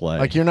terrible play.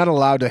 Like, you're not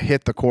allowed to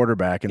hit the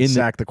quarterback and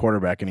sack the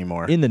quarterback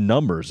anymore. In the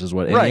numbers is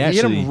what. And right, he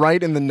hit him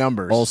right in the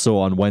numbers. Also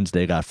on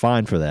Wednesday got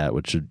fined for that,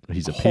 which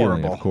he's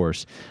appealing, of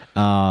course.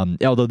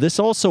 Although this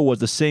also was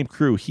the same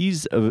crew.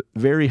 He's a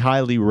very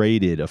highly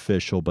rated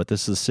official, but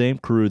this is the same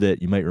crew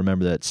that you might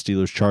remember that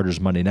Steelers-Chargers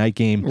Monday night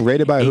game.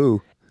 Rated by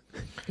who?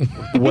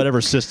 Whatever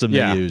system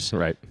they use.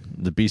 Right.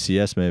 The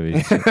BCS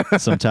maybe.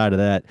 Some tie to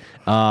that.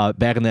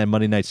 Back in that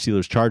Monday night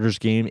Steelers-Chargers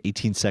game,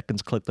 18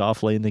 seconds clicked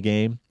off late in the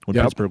game when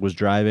Pittsburgh was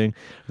driving.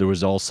 There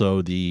was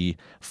also the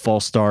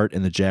false start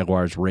in the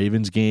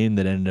Jaguars-Ravens game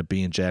that ended up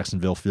being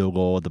Jacksonville field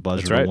goal at the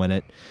buzzer to win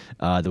it.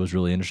 That was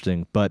really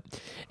interesting. But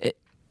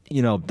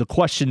the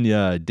question,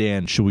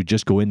 Dan, should we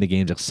just go into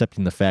games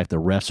accepting the fact that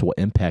refs will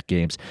impact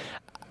games?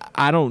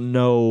 I don't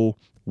know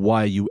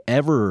why you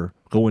ever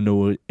go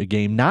into a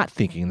game not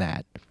thinking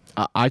that.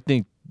 I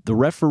think the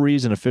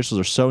referees and officials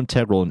are so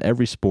integral in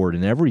every sport,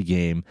 in every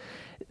game.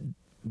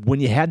 When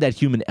you have that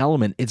human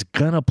element, it's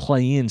going to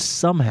play in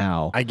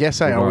somehow. I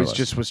guess I always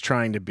just was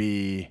trying to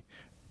be...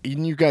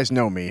 You guys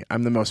know me.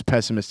 I'm the most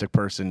pessimistic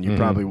person you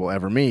probably will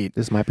ever meet.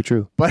 This might be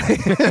true. But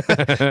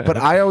but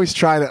I always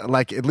try to,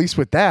 like, at least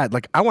with that,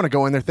 like, I want to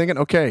go in there thinking,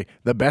 okay,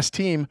 the best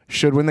team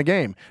should win the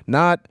game,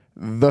 not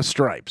the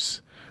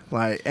stripes.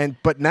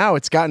 But now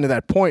it's gotten to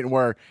that point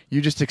where you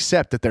just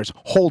accept that there's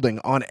holding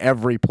on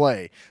every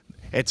play.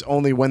 It's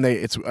only when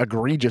it's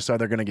egregious are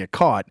they going to get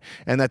caught,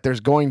 and that there's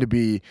going to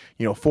be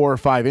 4 or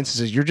 5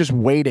 instances. You're just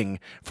waiting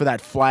for that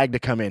flag to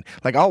come in.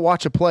 Like, I'll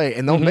watch a play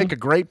and they'll make a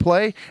great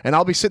play, and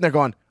I'll be sitting there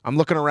going, I'm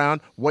looking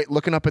around,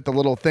 looking up at the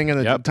little thing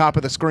on the top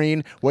of the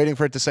screen, waiting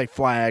for it to say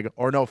flag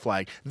or no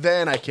flag.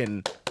 Then I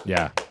can.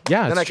 Yeah,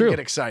 then I true. can get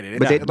excited.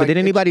 But did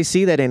anybody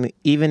see that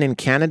even in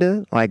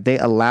Canada, like, they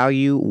allow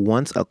you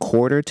once a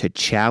quarter to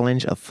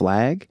challenge a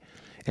flag,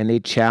 and they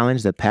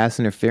challenge the pass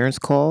interference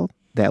call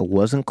that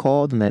wasn't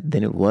called, and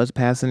then it was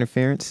pass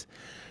interference.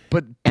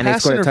 But and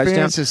pass they scored a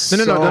touchdown.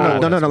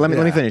 No. Let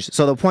me finish.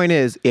 So the point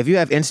is, if you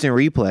have instant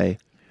replay,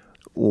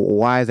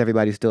 why is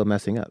everybody still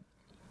messing up?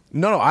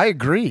 No, I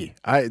agree.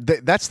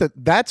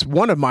 That's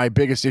one of my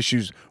biggest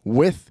issues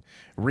with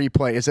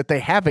replay is that they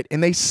have it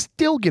and they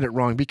still get it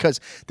wrong because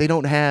they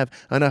don't have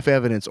enough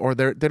evidence or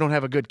they don't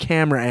have a good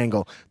camera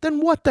angle. Then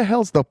what the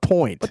hell's the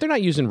point? But they're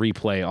not using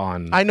replay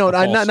on. I know,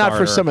 not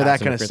for some of that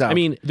kind of stuff. I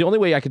mean, the only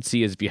way I could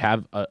see is if you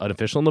have an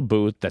official in the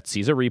booth that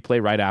sees a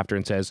replay right after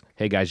and says,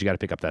 "Hey guys, you got to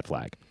pick up that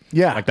flag."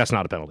 Yeah, like that's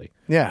not a penalty.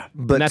 Yeah,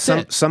 but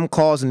some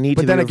calls need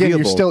to be reviewable. But then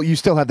again, you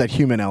still have that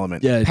human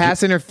element. Yeah,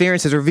 pass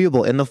interference is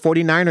reviewable. In the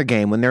 49er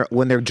game,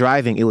 when they're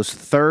driving, it was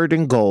 3rd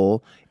and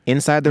goal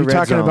inside the red zone.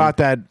 You're talking about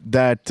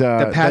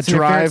that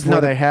drive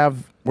where they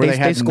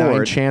had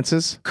 9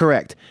 chances?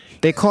 Correct.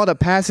 They called a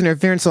pass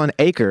interference on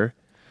Aker,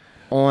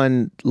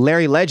 on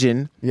Larry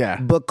Legend. Yeah.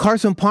 But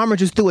Carson Palmer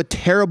just threw a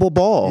terrible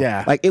ball.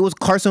 Yeah. Like, it was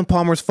Carson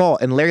Palmer's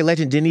fault, and Larry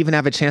Legend didn't even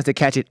have a chance to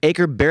catch it.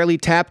 Aker barely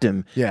tapped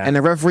him. Yeah. And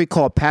the referee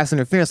called pass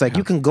interference. Like,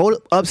 you can go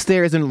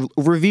upstairs and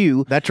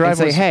review that drive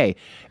and say, hey,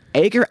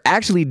 Aker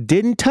actually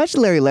didn't touch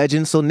Larry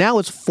Legend, so now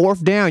it's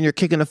 4th down. You're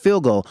kicking a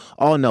field goal.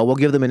 Oh, no, we'll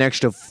give them an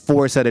extra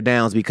 4 set of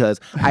downs because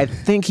I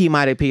think he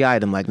might have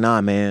PI'd him. Like,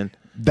 nah, man.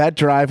 That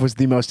drive was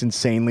the most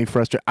insanely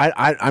frustrating.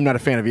 I'm not a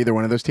fan of either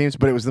one of those teams,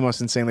 but it was the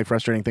most insanely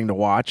frustrating thing to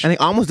watch. And they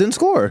almost didn't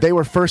score. They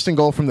were 1st and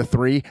goal from the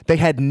 3. They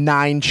had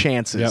 9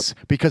 chances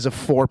because of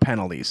 4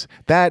 penalties.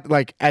 That,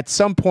 like, at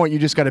some point, you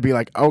just got to be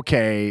like,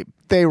 okay,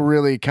 they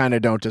really kind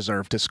of don't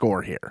deserve to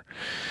score here.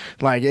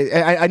 Like,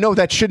 I know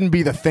that shouldn't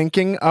be the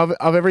thinking of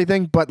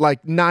everything, but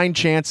like 9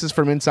 chances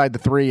from inside the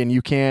 3, and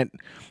you can't.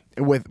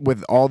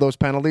 With all those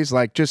penalties,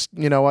 like, just,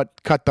 you know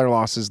what, cut their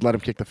losses, let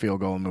them kick the field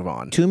goal and move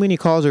on. Too many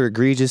calls are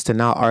egregious to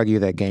not argue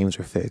that games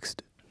are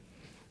fixed.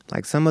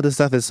 Like, some of the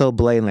stuff is so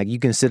blatant. Like, you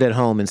can sit at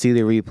home and see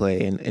the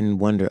replay and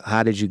wonder,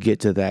 how did you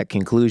get to that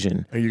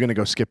conclusion? Are you going to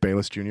go Skip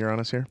Bayless Jr. on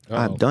us here?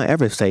 Don't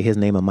ever say his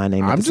name or my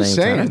name at the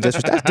same time. That's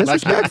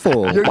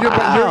disrespectful. You're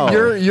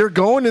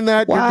going in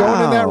that. Wow. You're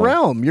going in that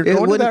realm. It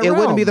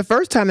wouldn't be the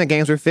first time that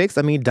games were fixed.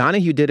 I mean,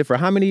 Donahue did it for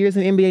how many years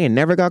in the NBA and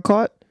never got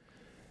caught?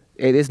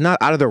 It is not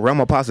out of the realm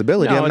of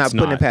possibility. No, I'm not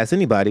putting it past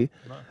anybody.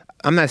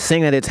 I'm not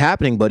saying that it's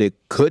happening, but it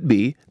could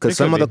be because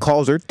some of the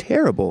calls are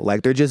terrible.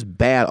 Like, they're just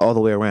bad all the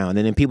way around.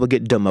 And then people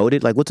get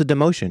demoted. Like, what's a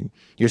demotion?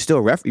 You're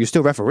still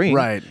refereeing.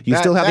 Right. You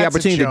still have the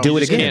opportunity to do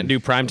it again. You can't do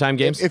primetime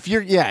games. If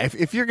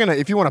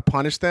you want to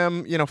punish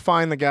them,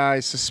 fine the guy,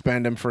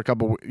 suspend him for a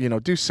couple.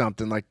 Do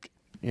something like,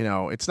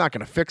 it's not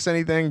going to fix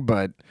anything,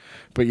 but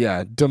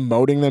yeah,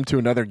 demoting them to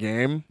another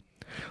game.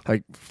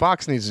 Like,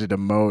 Fox needs to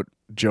demote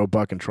Joe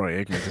Buck and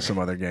Troy Aikman to some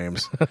other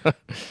games.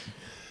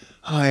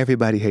 Oh,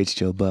 everybody hates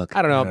Joe Buck.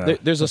 I don't know. Yeah.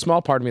 There's a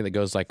small part of me that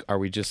goes like, are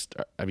we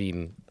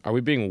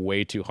being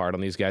way too hard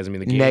on these guys? I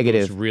mean, the game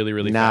goes really,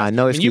 really fast.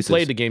 No excuses. You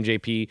played the game,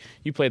 JP.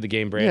 You played the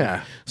game, Brandon.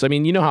 Yeah. So, I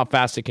mean, you know how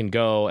fast it can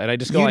go. And I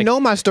just go you know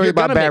my story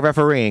about bad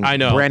refereeing. I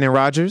know. Brandon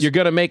Rogers. You're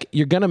gonna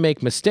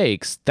make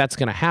mistakes. That's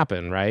gonna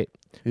happen, right?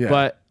 Yeah.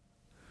 But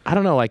I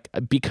don't know, like,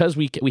 because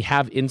we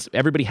have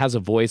everybody has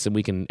a voice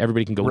and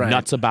everybody can go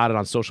nuts about it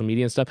on social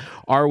media and stuff.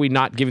 Are we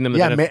not giving them the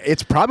benefit?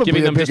 It's probably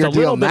giving them a bigger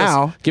deal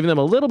now. Giving them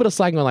a little bit of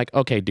slack and going like,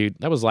 okay, dude,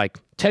 that was like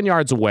 10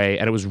 yards away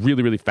and it was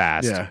really, really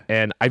fast. Yeah.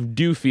 And I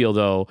do feel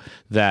though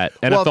that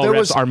NFL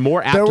refs are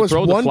more apt to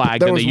throw the flag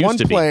than they used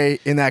to be. There was one play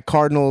in that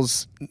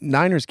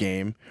Cardinals-Niners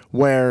game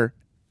where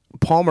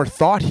Palmer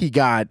thought he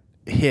got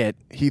hit.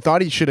 He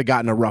thought he should have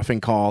gotten a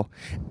roughing call,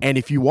 and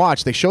if you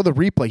watch, they show the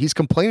replay. He's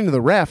complaining to the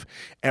ref,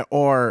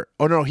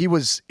 he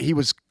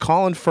was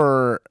calling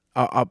for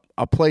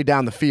a play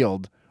down the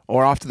field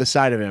or off to the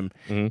side of him,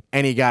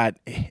 and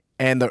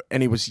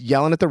he was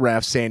yelling at the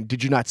ref saying,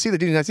 "Did you not see that?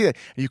 Did you not see that?"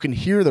 And you can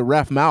hear the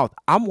ref mouth,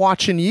 "I'm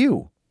watching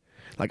you."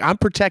 Like, I'm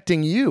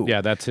protecting you.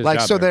 Yeah, that's his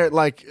job. So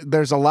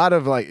there's a lot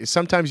of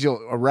sometimes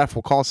a ref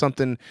will call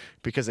something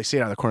because they see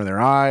it out of the corner of their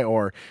eye,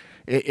 or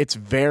it's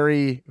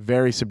very,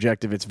 very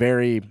subjective. It's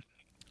very,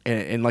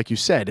 and like you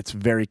said, it's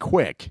very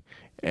quick.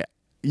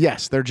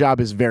 Yes, their job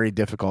is very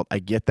difficult. I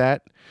get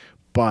that,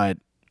 but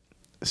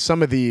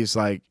some of these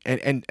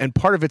and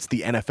part of it's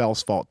the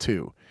NFL's fault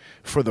too,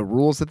 for the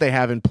rules that they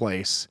have in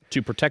place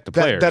to protect the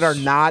players that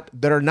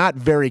are not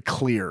very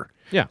clear.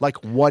 Yeah,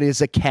 like, what is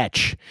a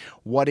catch?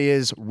 What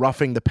is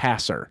roughing the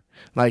passer?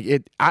 Like,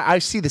 I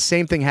see the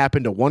same thing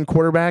happen to one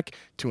quarterback,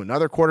 to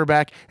another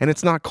quarterback, and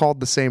it's not called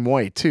the same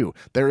way, too.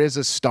 There is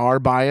a star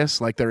bias,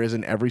 like there is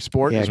in every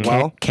sport as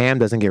well. Cam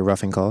doesn't get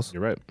roughing calls.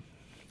 You're right.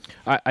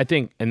 I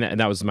think, and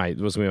that was my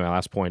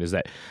last point, is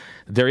that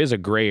there is a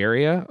gray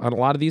area on a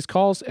lot of these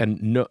calls,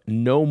 and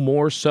no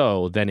more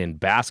so than in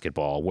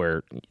basketball,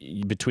 where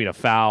between a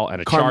foul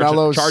and a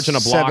charge and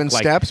a block, 7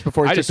 steps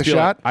before he took the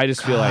shot. I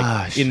just feel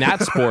like in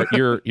that sport,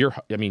 you're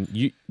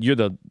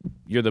the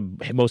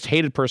most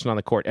hated person on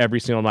the court every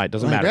single night.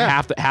 Doesn't matter.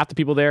 Yeah. Half the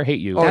people there hate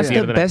you. That's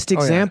the best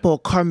example.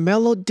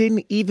 Carmelo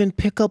didn't even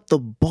pick up the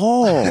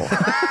ball.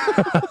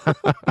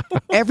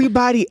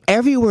 Everybody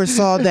everywhere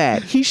saw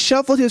that. He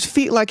shuffled his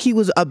feet like he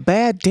was a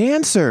bad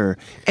dancer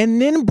and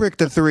then bricked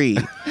the 3.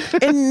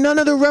 And none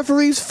of the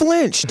referees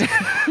flinched.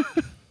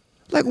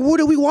 Like, what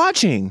are we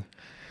watching?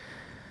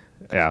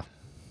 Yeah.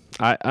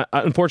 I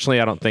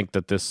unfortunately, I don't think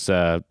that this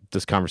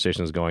this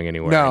conversation is going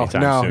anywhere No,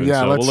 anytime soon.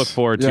 yeah, so we'll look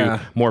forward to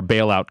more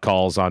bailout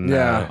calls on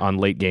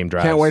late game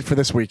drives. Can't wait for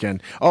this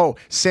weekend. Oh,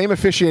 same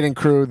officiating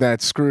crew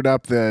that screwed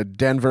up the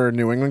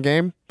Denver-New England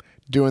game,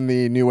 doing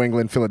the New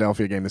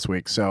England-Philadelphia game this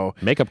week. So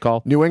makeup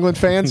call. New England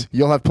fans,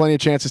 you'll have plenty of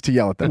chances to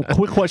yell at them.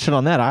 Quick question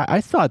on that.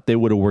 I thought they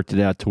would have worked it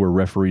out to where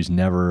referees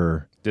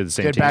never Did the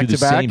same Get team. back do the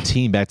to back? same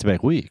team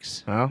back-to-back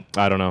weeks. Oh,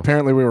 I don't know.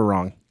 apparently we were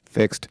wrong.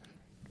 Fixed.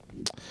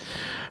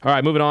 All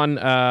right, moving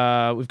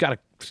on. We've got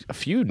a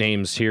few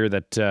names here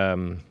that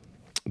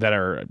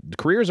are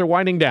careers are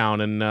winding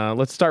down, and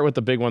let's start with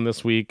the big one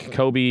this week.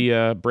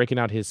 Kobe breaking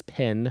out his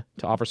pen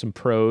to offer some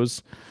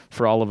prose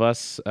for all of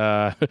us,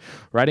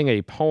 writing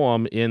a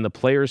poem in the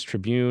Players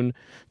Tribune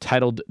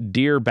titled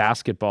 "Dear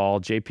Basketball."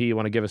 JP, you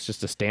want to give us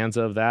just a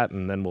stanza of that,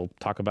 and then we'll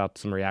talk about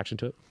some reaction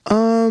to it.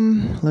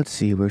 Let's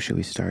see. Where should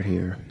we start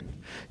here?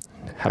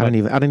 I don't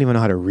even know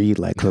how to read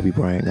like Kobe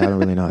Bryant. I don't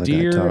really know how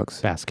the guy talks.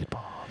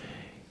 Basketball.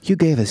 You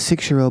gave a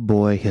 6-year-old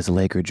boy his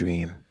Laker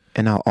dream,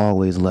 and I'll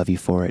always love you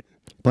for it.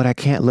 But I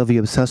can't love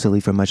you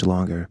obsessively for much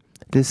longer.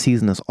 This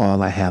season is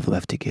all I have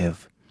left to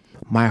give.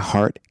 My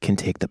heart can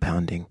take the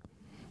pounding.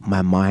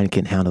 My mind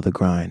can handle the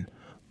grind.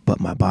 But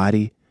my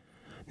body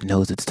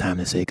knows it's time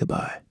to say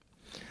goodbye.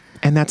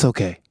 And that's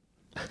okay.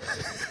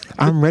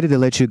 I'm ready to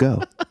let you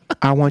go.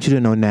 I want you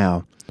to know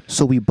now,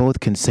 so we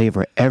both can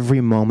savor every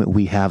moment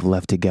we have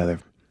left together.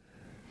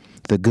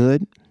 The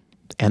good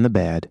and the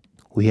bad,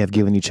 we have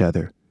given each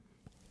other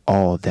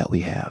all that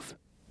we have.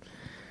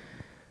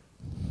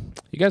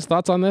 You guys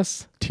thoughts on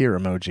this? Tear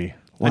emoji.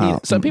 Wow.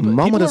 Some people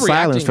Moment are of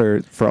silence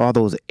reacting- for all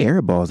those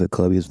air balls that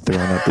Kobe has thrown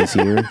up this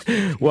year.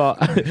 Well,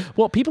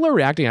 people are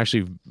reacting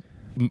actually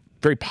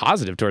very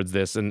positive towards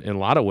this in a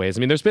lot of ways. I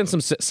mean, there's been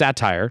some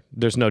satire,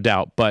 there's no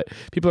doubt, but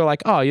people are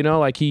like, oh,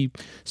 like he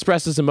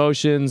expressed his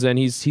emotions and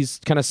he's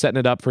kind of setting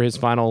it up for his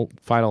final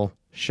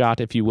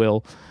shot, if you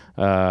will,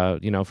 for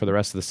the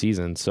rest of the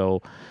season.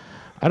 So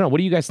I don't know. What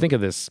do you guys think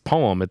of this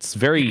poem? It's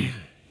very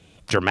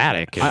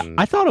dramatic. And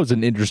I thought it was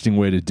an interesting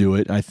way to do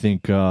it. I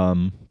think, he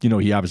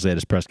obviously had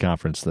his press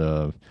conference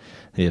the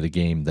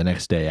game the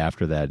next day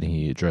after that, and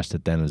he addressed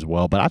it then as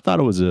well. But I thought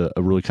it was a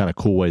really kind of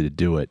cool way to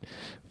do it.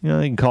 You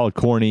can call it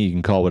corny, you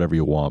can call it whatever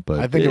you want, but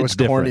I think it was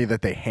different. corny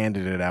that they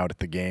handed it out at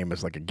the game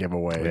as like a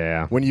giveaway.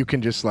 Yeah. When you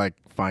can just like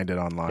find it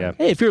online. Yeah.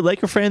 Hey, if you're a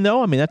Laker fan,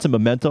 though, I mean, that's a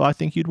memento I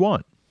think you'd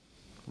want.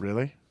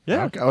 Really?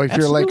 Yeah. Okay. Oh, if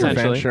you're a Laker fan,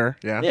 Absolutely. sure.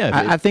 Yeah.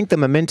 Yeah. I think the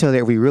memento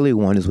that we really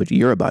want is what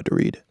you're about to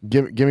read.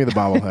 Give me the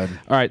bobblehead.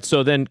 all right.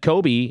 So then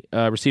Kobe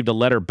received a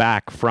letter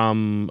back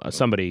from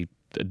somebody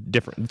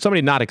different,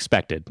 somebody not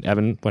expected.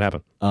 Evan, what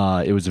happened?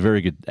 It was a very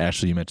good,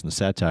 actually, you mentioned the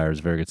satire. It was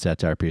a very good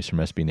satire piece from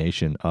SB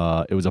Nation.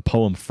 It was a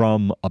poem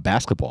from a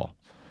basketball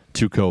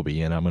to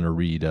Kobe, and I'm going to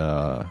read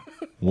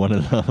one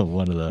of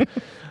the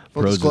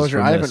Full proses disclosure,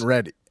 from I this. haven't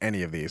read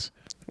any of these.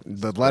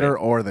 The letter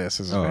or this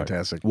is All right.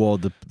 fantastic. Well,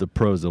 the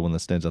prose, the one that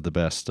stands out the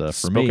best for me.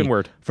 Spoken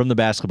word. From the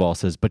basketball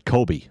says, "But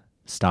Kobe,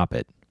 stop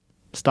it.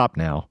 Stop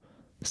now.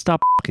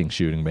 Stop fucking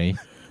shooting me.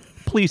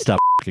 Please stop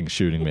fucking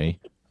shooting me.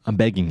 I'm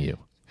begging you.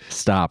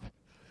 Stop.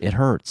 It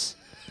hurts.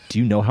 Do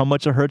you know how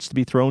much it hurts to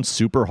be thrown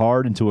super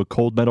hard into a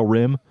cold metal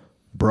rim?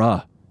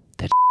 Bruh,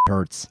 that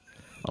hurts.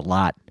 A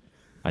lot.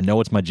 I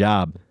know it's my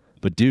job,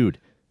 but dude,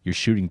 you're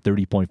shooting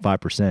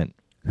 30.5%.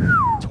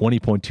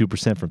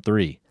 20.2% from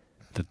three.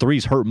 The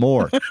threes hurt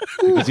more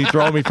because you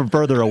throw me from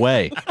further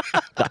away.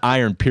 The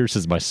iron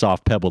pierces my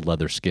soft pebbled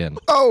leather skin."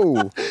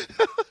 Oh,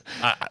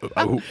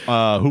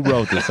 Who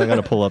wrote this? I got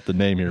to pull up the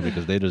name here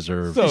because they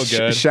deserve. So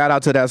good. shout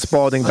out to that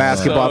Spalding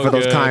basketball So for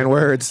those good. kind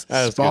words.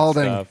 That was good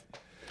Spalding. stuff.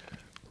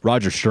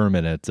 Roger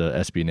Sherman at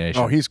SB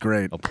Nation. Oh, he's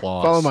great.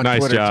 Applause. Follow him on Nice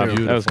Twitter job.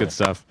 too. That was good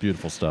stuff.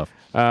 Beautiful stuff.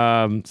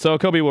 So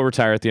Kobe will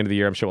retire at the end of the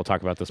year. I'm sure we'll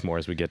talk about this more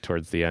as we get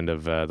towards the end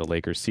of the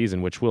Lakers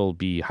season, which will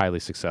be highly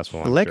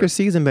successful. The Lakers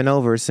season been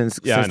over since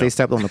I know. they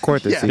stepped on the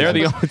court this season. They're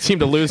the only team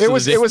to lose. It to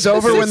was the it was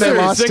over when they Sixers.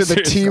 lost to the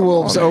Sixers.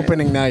 T-Wolves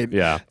opening night.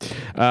 Yeah.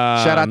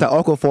 Shout out to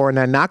Okafor and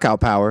that knockout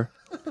power.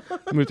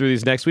 Move through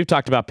these next. We've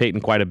talked about Peyton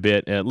quite a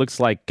bit. It looks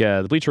like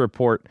the Bleacher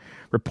Report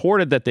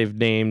reported that they've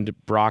named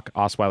Brock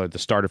Osweiler the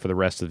starter for the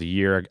rest of the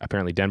year.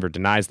 Apparently, Denver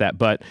denies that,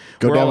 but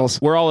Go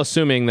Devils. we're all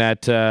assuming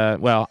that.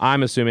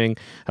 I'm assuming.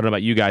 I don't know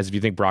about you guys. If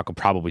you think Brock will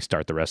probably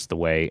start the rest of the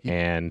way,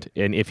 and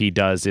if he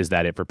does, is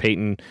that it for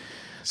Peyton?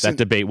 That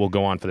debate will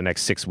go on for the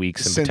next 6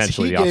 weeks and Since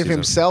potentially he the gave offseason.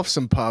 himself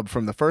some pub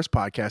from the first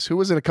podcast, who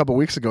was it a couple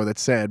weeks ago that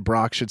said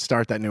Brock should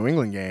start that New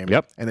England game?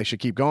 Yep. And they should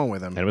keep going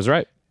with him. And it was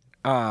right.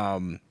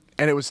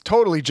 And it was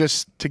totally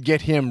just to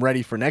get him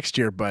ready for next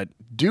year, but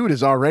dude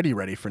is already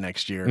ready for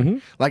next year. Mm-hmm.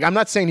 Like, I'm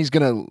not saying he's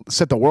going to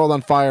set the world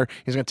on fire.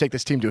 He's going to take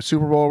this team to a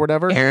Super Bowl or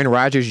whatever. Aaron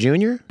Rodgers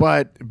Jr.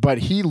 But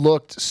he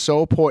looked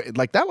so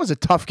like that was a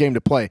tough game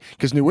to play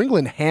because New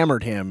England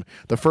hammered him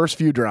the first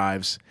few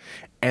drives,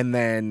 and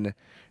then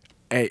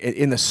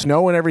in the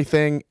snow and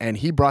everything, and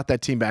he brought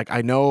that team back.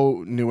 I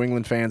know New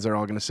England fans are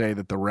all going to say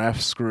that the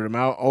refs screwed him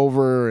out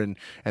over, and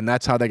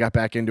that's how they got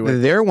back into it.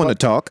 They're one to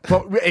talk.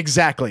 But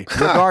exactly.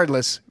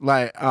 Regardless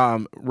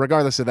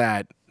of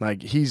that,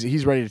 like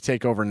he's ready to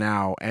take over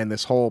now, and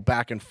this whole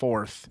back and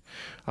forth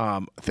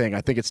thing.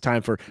 I think it's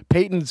time for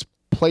Peyton's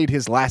played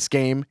his last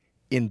game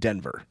in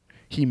Denver.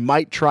 He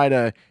might try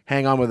to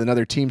hang on with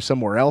another team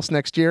somewhere else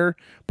next year,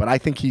 but I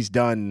think he's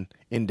done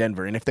in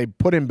Denver. And if they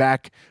put him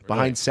back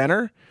behind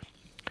center,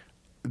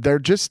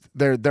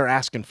 they're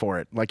asking for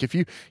it. Like if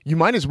you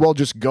might as well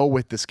just go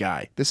with this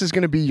guy. This is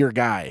going to be your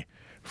guy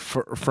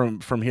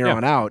from here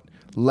on out.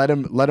 Let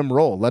him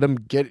roll. Let him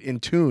get in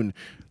tune.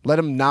 Let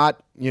him let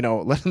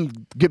him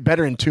get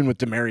better in tune with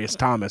Demaryius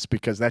Thomas,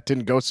 because that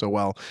didn't go so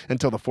well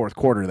until the fourth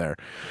quarter there.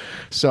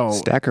 So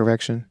stat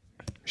correction.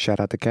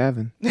 Shout out to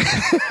Kevin.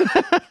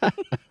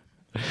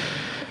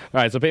 All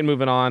right, so Peyton,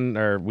 moving on,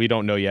 or we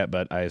don't know yet,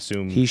 but I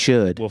assume he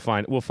should. We'll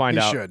find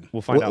out. Should.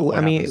 We'll find out.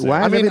 I mean, why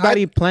is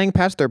everybody playing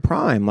past their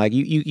prime? Like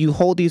you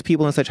hold these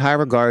people in such high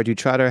regard. You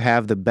try to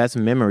have the best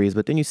memories,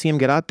 but then you see them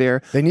get out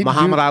there. They need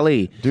Muhammad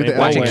Ali,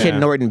 watching Kid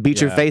Norton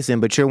beat your Yeah. face in,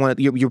 but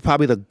you're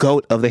probably the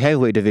GOAT of the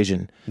heavyweight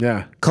division.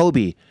 Yeah.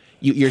 Kobe,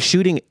 you're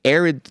shooting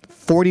arid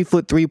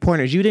 40-foot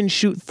three-pointers. You didn't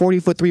shoot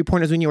 40-foot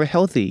three-pointers when you were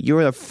healthy. You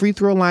were a free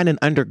throw line and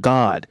under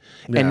God,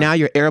 and now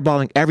you're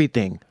airballing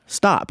everything.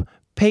 Stop.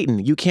 Peyton,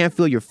 you can't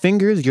feel your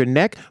fingers, your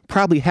neck,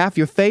 probably half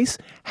your face.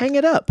 Hang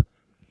it up.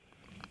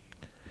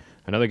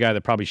 Another guy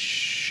that probably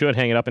should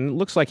hang it up, and it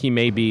looks like he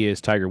may be, is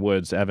Tiger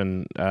Woods.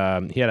 Evan,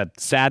 he had a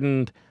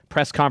saddened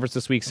press conference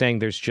this week saying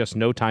there's just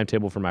no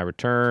timetable for my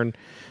return.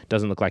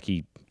 Doesn't look like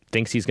he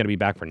thinks he's going to be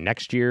back for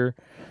next year.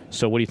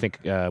 So what do you think?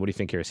 What do you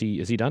think here? Is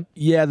he done?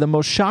 Yeah, the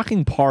most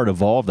shocking part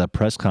of all of that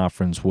press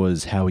conference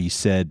was how he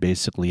said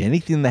basically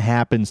anything that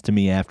happens to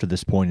me after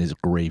this point is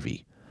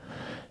gravy.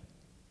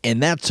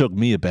 And that took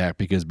me aback,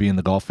 because being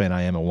the golf fan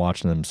I am and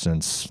watching him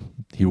since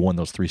he won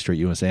those 3 straight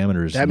U.S.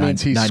 Amateurs, That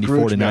means he's 94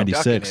 Scrooge to now,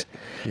 96.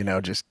 ducking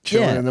it. Just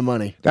chilling in the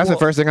money. That's the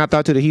first thing I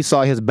thought too. That he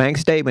saw his bank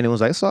statement and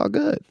was like, "It's all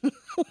good."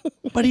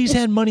 But he's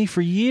had money for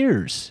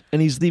years,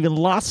 and he's leaving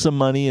lots of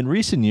money in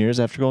recent years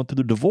after going through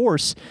the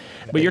divorce.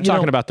 But you're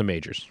talking about the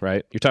majors,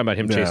 right? You're talking about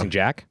him chasing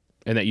Jack,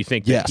 and that you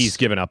think that he's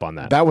given up on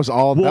that. That was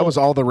all. That was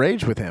all the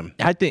rage with him.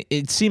 I think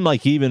it seemed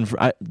like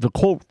the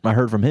quote I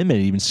heard from him, it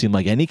even seemed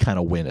like any kind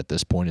of win at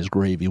this point is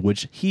gravy,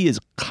 which he has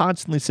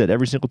constantly said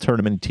every single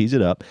tournament. He tees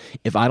it up.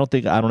 If I don't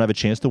have a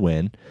chance to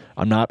win,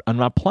 I'm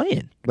not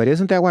playing. But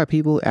isn't that why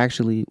people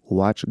actually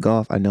watch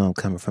golf? I know I'm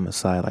coming from a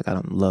side, like I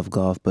don't love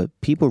golf, but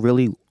people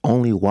really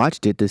only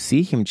watched it to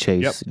see him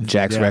chase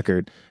Jack's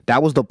record.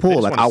 That was the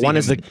pull. Like I want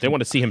to. They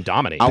want to see him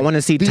dominate. I want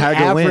to see The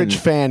Tiger win. average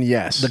fan,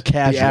 yes. The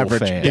casual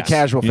fan. The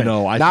casual fan.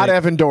 I not think,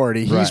 Evan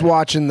Doherty. He's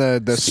watching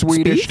the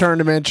Swedish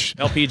tournament.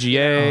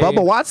 LPGA.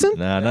 Bubba Watson.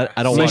 Nah,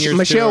 I don't watch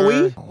Michelle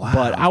Wee.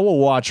 But I will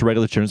watch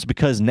regular tournaments,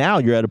 because now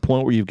you're at a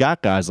point where you've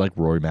got guys like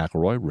Rory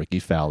McIlroy, Ricky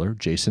Fowler,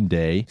 Jason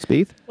Day,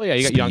 Spieth. Well, yeah,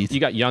 you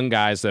got young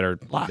guys that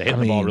they hit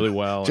the ball really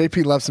well.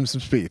 JP loves him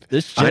some Spieth.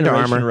 This Under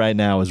generation Armour right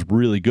now is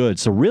really good.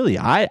 So really,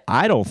 I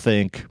don't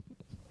think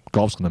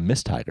golf's going to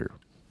miss Tiger.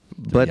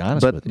 But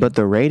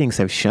the ratings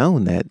have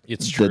shown that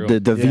It's true. The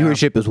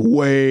viewership is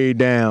way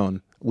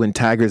down when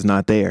Tiger's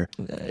not there.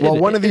 Well,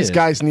 one of these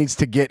guys needs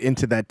to get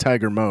into that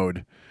Tiger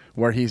mode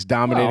where he's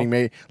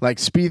dominating. Like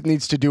Spieth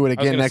needs to do it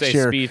again next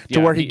year, Spieth,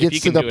 to where he gets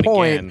to the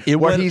point where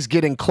went- he's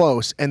getting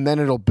close, and then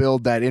it'll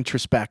build that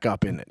interest back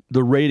up in it.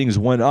 The ratings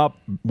went up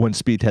when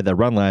Spieth had that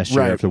run last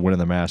year Right. after winning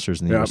the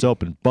Masters and the U.S.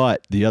 Open.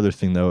 But the other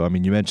thing, though, I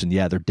mean, you mentioned,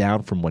 they're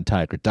down from when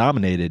Tiger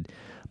dominated,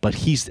 but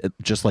he's,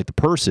 just like the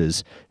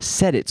purses,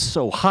 set it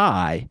so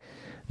high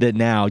that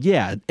now,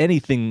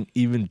 anything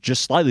even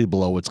just slightly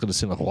below, it's going to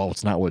seem like, well,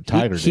 it's not what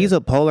Tiger did. He's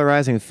a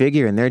polarizing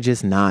figure, and they're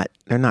just not.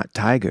 They're not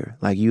Tiger.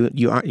 Like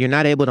you're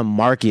not able to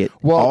market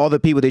all the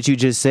people that you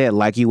just said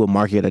like you would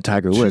market a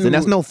Tiger Woods, and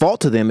that's no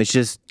fault to them. That's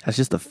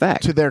just a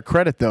fact. To their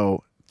credit,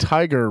 though,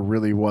 Tiger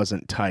really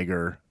wasn't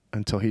Tiger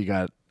until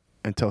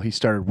he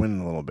started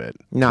winning a little bit.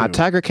 Nah,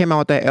 Tiger came out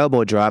with that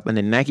elbow drop, and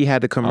then Nike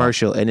had the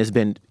commercial, and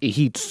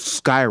he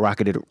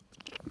skyrocketed.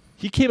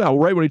 He came out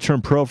right when he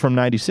turned pro from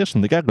 96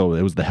 from the get-go.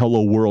 It was the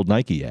Hello World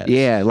Nike ad.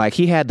 Yeah, like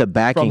he had the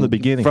backing From the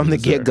beginning, from he the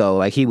was there. get-go.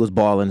 Like he was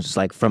balling just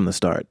like from the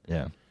start.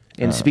 Yeah.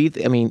 And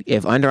Spieth, I mean,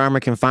 if Under Armour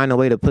can find a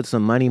way to put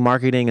some money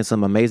marketing and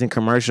some amazing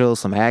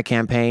commercials, some ad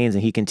campaigns,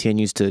 and he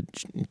continues to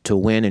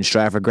win and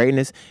strive for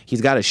greatness,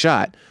 he's got a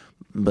shot,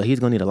 but he's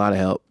going to need a lot of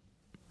help.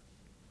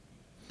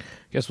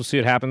 Guess we'll see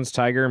what happens.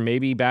 Tiger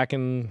maybe back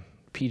in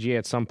PGA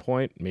at some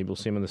point. Maybe we'll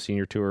see him on the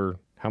senior tour.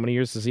 How many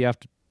years does he have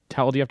to?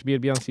 How old do you have to be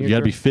on the senior You got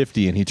tour? to be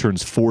 50, and he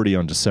turns 40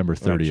 on December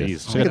 30th.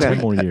 geez. So you got 10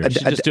 more years.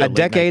 A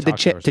decade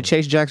to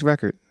chase Jack's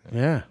record.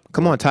 Yeah.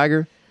 Come on,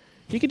 Tiger.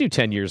 You could do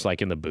 10 years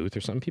like in the booth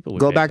or something. People would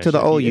Go pay back to the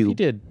attention.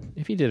 OU.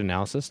 If he did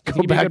analysis. Go He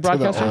could be a back good to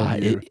the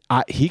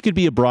broadcaster. He could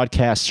be a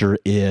broadcaster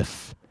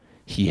if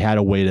he had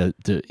a way to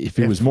if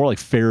it was more like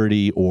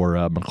Faraday or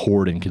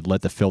McCord could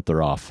let the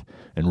filter off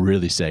and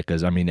really say,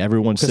 because I mean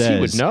everyone says he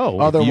would know.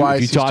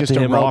 Otherwise, if you talk he's to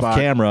just a him robot. off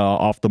camera,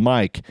 off the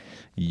mic,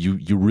 you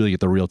really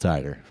get the real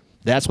Tiger.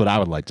 That's what I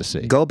would like to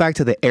see. Go back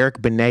to the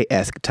Eric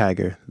Benet-esque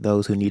Tiger.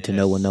 Those who need to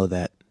know will know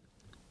that.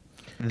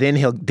 Then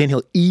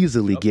he'll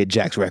easily get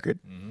Jack's record.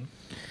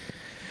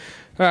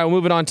 All right,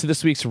 moving on to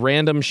this week's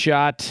random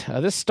shot.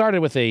 This started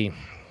with a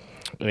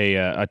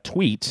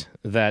tweet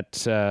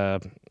that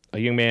a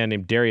young man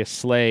named Darius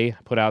Slay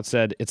put out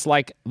said, it's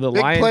like the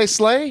Big Lion... play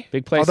Slay?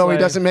 Big play Although Slay. he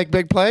doesn't make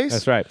big plays?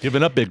 That's right.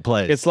 Giving up big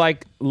plays. It's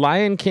like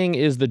Lion King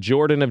is the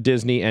Jordan of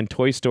Disney and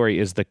Toy Story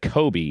is the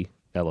Kobe,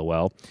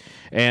 LOL.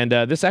 And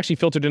this actually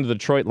filtered into the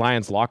Detroit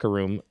Lions locker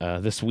room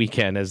this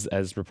weekend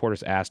as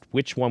reporters asked,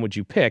 which one would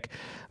you pick,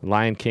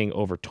 Lion King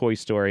over Toy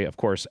Story? Of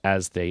course,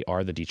 as they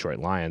are the Detroit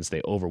Lions,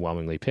 they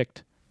overwhelmingly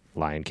picked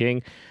Lion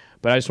King.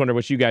 But I just wonder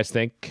what you guys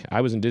think.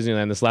 I was in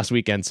Disneyland this last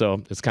weekend,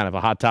 so it's kind of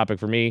a hot topic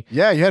for me.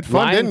 Yeah, you had fun,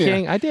 Lion didn't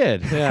King, you? I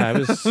did. Yeah,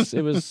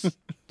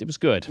 it was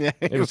good. Yeah,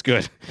 it was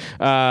good.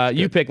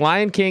 You pick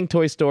Lion King,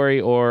 Toy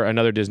Story, or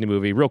another Disney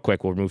movie. Real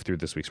quick, we'll move through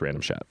this week's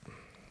random shot.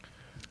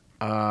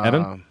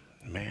 Evan?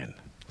 Man.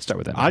 Start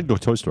with that. I'd go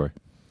Toy Story.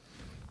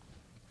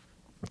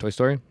 Toy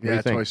Story? What do Yeah,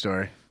 you think? Toy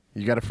Story.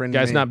 You got a friend?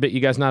 You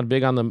guys not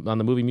big on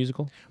the movie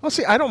musical? Well,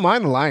 see, I don't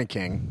mind the Lion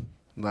King.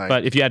 Like,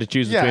 But if you had to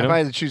choose yeah, between if them, I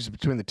had to choose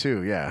between the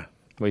two, yeah.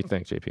 what do you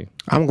think, JP?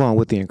 I'm going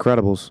with The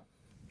Incredibles.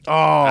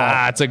 Oh,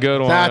 That's a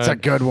good one. that's a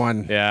good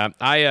one. Yeah,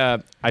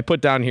 I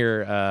put down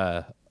here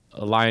a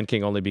Lion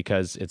King only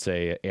because it's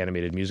a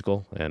animated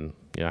musical, and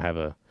I have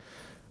a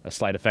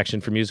slight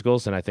affection for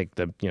musicals, and I think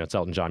it's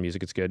Elton John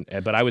music. It's good,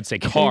 but I would say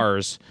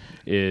Cars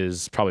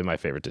is probably my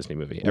favorite Disney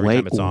movie. Every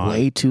time it's on,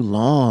 Way too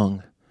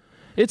long.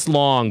 it's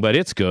long, but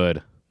it's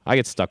good. I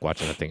get stuck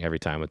watching that thing every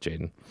time with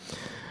Jaden.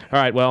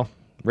 All right, well,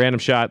 random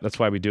shot. That's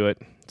why we do it.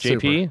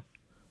 JP, Super.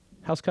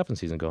 how's cuffing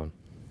season going?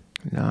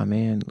 Nah,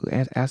 man.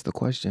 Ask the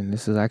question.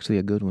 This is actually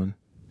a good one.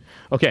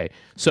 Okay,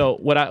 so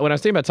when I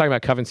was thinking about talking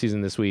about cuffing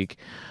season this week,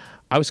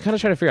 I was kind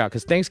of trying to figure out,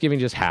 because Thanksgiving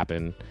just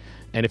happened,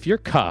 and if you're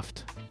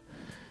cuffed,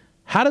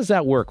 how does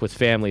that work with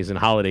families and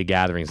holiday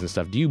gatherings and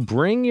stuff? Do you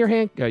bring your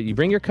you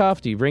bring your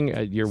cuff? Do you bring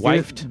your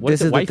wife? What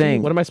this is it, is the wifey?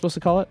 thing. What am I supposed to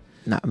call it?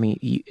 Nah, I mean,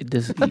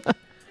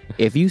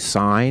 if you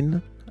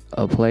sign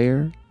a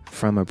player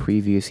from a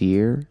previous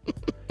year,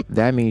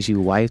 that means you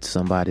wifed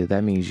somebody.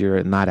 That means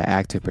you're not an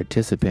active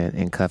participant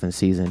in cuffing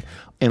season,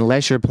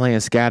 unless you're playing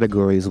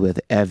categories with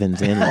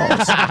Evan's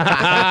in-laws.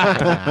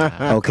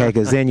 Okay,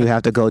 because then you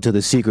have to go to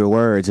the secret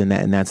words, and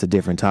that's a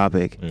different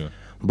topic. Yeah.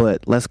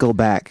 But let's go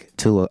back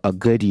to a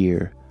good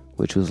year,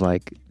 which was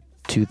like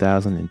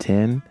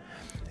 2010,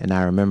 and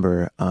I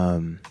remember.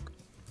 Well,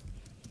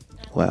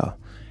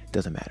 it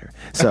doesn't matter.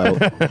 So,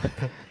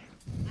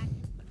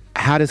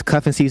 how does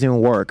cuffing season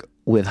work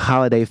with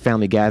holiday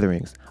family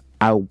gatherings?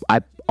 I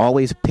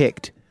always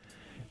picked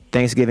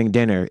Thanksgiving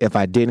dinner. If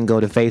I didn't go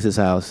to Face's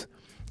house,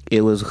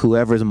 it was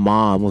whoever's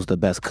mom was the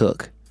best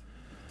cook.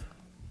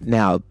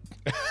 Now,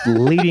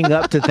 leading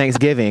up to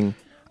Thanksgiving,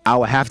 I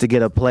would have to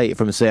get a plate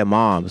from said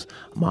moms.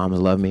 Moms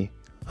love me.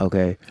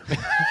 Okay.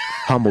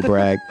 Humble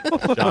brag.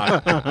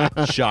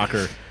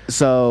 Shocker.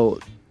 So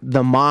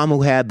the mom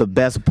who had the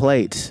best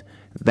plates,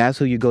 that's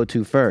who you go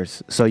to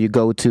first. So you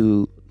go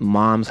to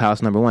mom's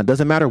house number one.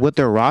 Doesn't matter what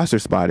their roster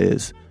spot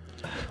is.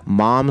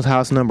 Mom's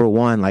house number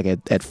one, like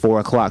at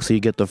 4:00, so you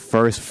get the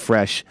first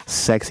fresh,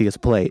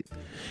 sexiest plate.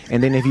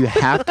 And then if you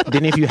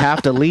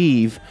have to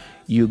leave,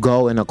 you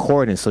go in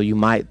accordance. So you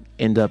might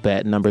end up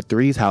at number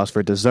 3's house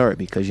for dessert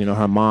because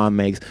her mom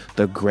makes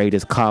the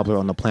greatest cobbler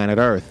on the planet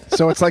Earth.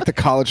 So it's like the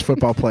college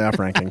football playoff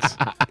rankings.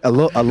 A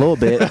little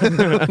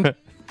bit.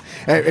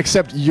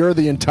 Except you're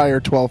the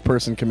entire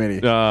 12-person committee.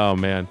 Oh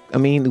man, I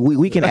mean,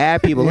 we can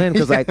add people in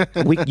because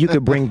you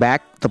could bring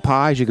back the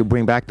pies, you could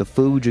bring back the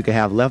food, you could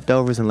have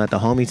leftovers and let the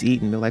homies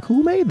eat and be like,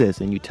 who made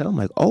this? And you tell them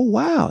like, oh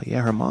wow,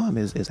 yeah, her mom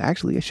is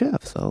actually a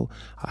chef. So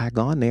I had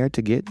gone there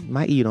to get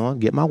my eat on,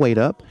 get my weight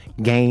up,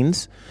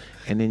 gains,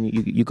 and then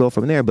you go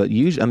from there. But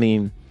usually, I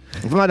mean,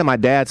 if I'm at my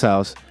dad's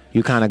house,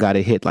 you kind of got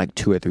to hit like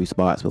 2 or 3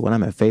 spots. But when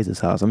I'm at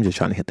Faze's house, I'm just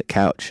trying to hit the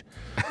couch.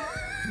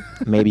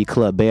 Maybe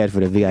club bed for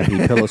the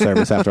VIP pillow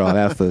service after all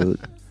that food.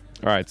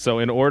 all right. So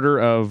in order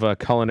of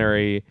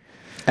culinary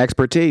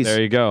Expertise. there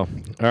you go.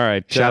 All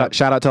right,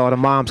 Shout out to all the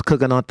moms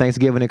cooking on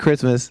Thanksgiving and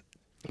Christmas.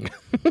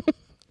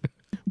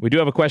 We do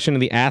have a question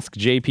in the Ask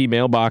JP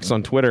mailbox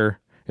on Twitter.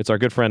 It's our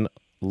good friend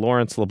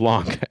Lawrence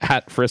LeBlanc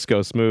at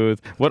Frisco Smooth.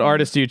 What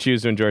artist do you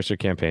choose to endorse your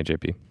campaign,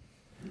 JP?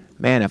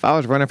 Man, if I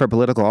was running for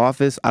political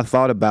office, I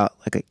thought about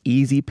like an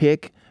easy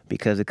pick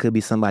because it could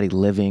be somebody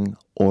living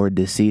or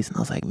deceased. And I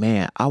was like,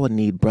 man, I would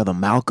need Brother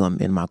Malcolm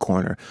in my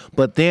corner.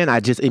 But then I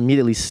just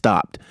immediately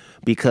stopped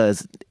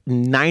because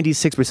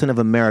 96% of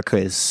America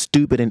is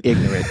stupid and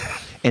ignorant.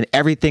 And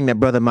everything that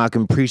Brother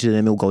Malcolm preaches to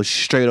them will go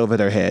straight over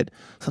their head.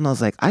 So I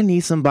was like, I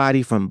need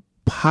somebody from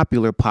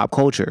popular pop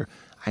culture.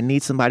 I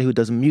need somebody who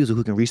does music,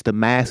 who can reach the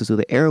masses through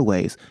the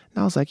airways.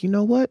 And I was like, you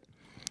know what?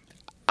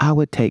 I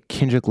would take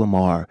Kendrick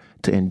Lamar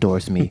to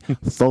endorse me,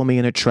 throw me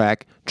in a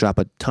track, drop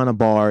a ton of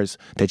bars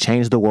to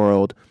change the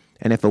world.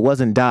 And if it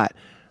wasn't Dot,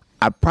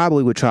 I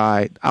probably would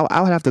try,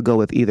 I would have to go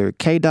with either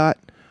K. Dot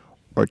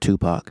or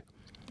Tupac.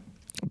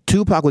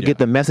 Tupac would get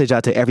the message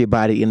out to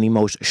everybody in the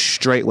most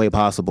straight way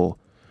possible,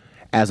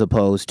 as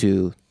opposed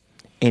to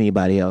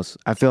anybody else.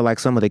 I feel like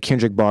some of the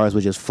Kendrick bars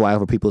would just fly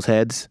over people's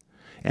heads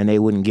and they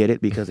wouldn't get it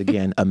because,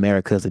 again,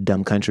 America's a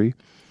dumb country.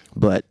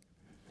 But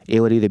it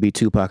would either be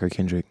Tupac or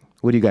Kendrick.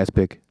 What do you guys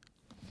pick?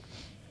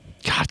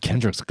 God,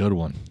 Kendrick's a good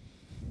one.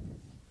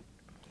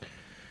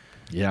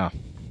 Yeah.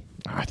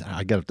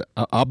 I got it.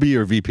 I'll be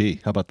your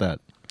VP. How about that?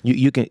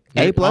 You can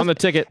A+ on the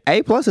ticket.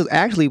 A+ is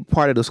actually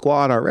part of the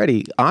squad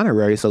already,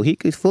 honorary, so he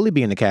could fully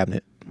be in the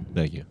cabinet.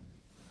 Thank you.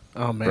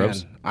 Oh man,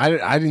 Gross.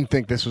 I didn't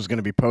think this was going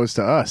to be posed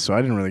to us, so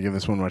I didn't really give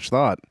this one much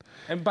thought.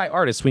 And by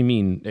artists, we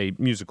mean a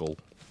musical,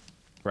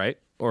 right?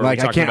 Or are Like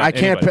we talking about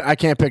anybody? I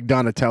can't pick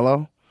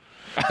Donatello.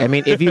 I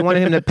mean, if you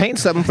wanted him to paint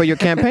something for your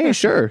campaign,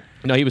 sure.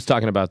 No, he was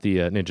talking about the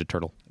Ninja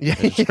Turtle. Yeah,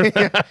 Just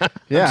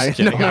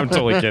kidding. I'm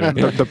totally kidding.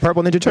 The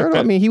purple Ninja Turtle.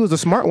 I mean, he was a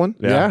smart one.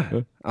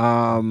 Yeah.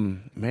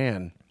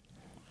 Man.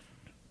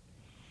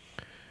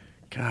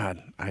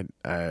 God,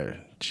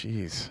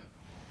 jeez,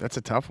 that's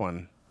a tough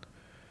one.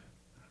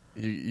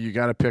 You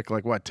got to pick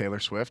like what, Taylor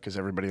Swift, because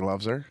everybody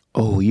loves her.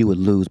 Oh, you would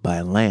lose by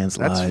a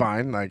landslide. That's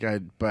fine.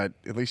 But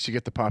at least you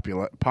get the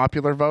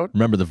popular vote.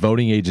 Remember, the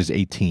voting age is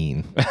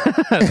 18.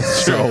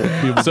 So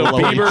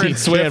Bieber and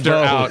Swift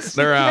are out.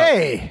 They're out.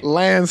 Hey,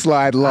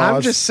 Landslide laws.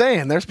 I'm just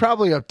saying, there's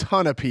probably a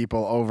ton of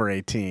people over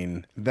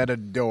 18 that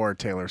adore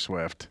Taylor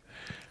Swift.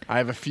 I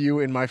have a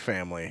few in my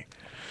family.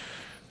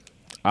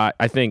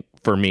 I think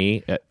for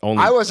me,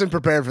 only I wasn't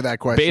prepared for that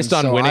question. Based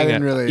on so winning I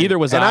didn't it. really, Either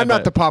was and I, I'm not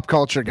but- the pop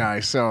culture guy,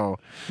 so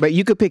But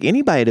you could pick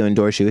anybody to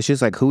endorse you. It's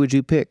just like, who would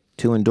you pick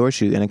to endorse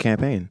you in a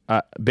campaign?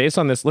 based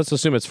on this, let's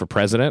assume it's for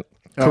president.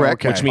 Correct.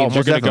 okay. Which means Oh, you're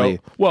most going to go.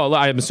 definitely. Well,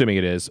 I'm assuming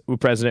it is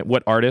president.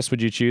 What artist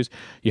would you choose?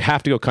 You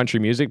have to go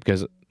country music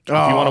because if you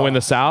want to win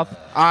the South,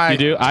 I you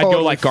do. I'd totally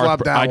go like Garth.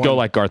 flubbed that I'd go one.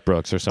 like Garth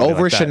Brooks or something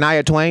Over like that.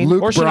 Shania Twain?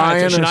 Luke Or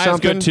Bryan Shania. or Shania's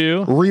something. good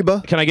too.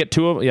 Reba? Can I get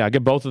two of? Yeah,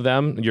 get both of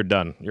them. You're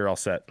done. You're all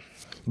set.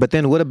 But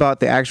then what about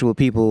the actual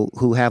people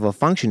who have a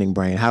functioning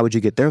brain? How would you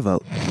get their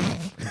vote?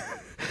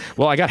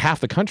 Well, I got half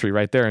the country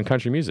right there in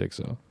country music,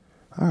 so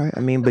All right. I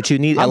mean, but you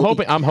need...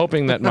 I'm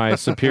hoping that my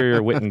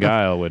superior wit and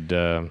guile would.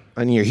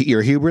 And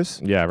your hubris?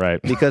 Yeah,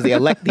 right. Because the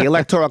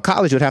electoral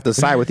college would have to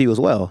side with you as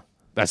well.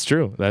 That's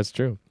true. That's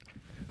true.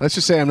 Let's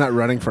just say I'm not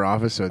running for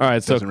office, so it All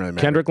right, so doesn't really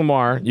matter. Kendrick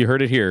Lamar, you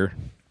heard it here.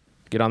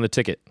 Get on the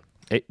ticket.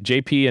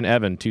 JP and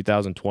Evan,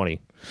 2020.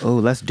 Oh,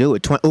 let's do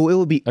it. It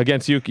would be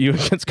Against you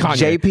against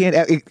Kanye. JP and...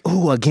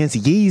 against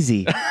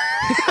Yeezy.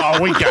 Oh,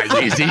 we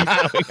got easy.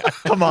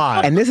 Come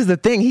on. And this is the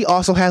thing. He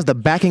also has the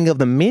backing of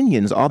the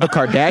Minions, all the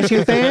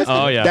Kardashian fans.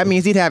 Oh, yeah. That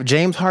means he'd have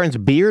James Harden's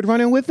beard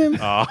running with him.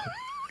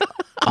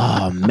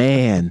 Oh,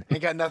 man.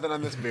 Ain't got nothing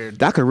on this beard.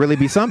 That could really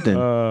be something.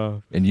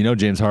 And you know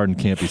James Harden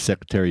can't be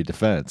Secretary of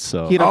Defense,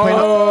 so He don't play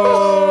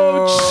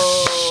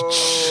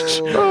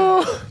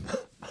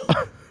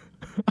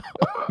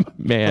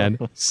Man.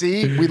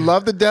 See, we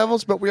love the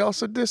Devils, but we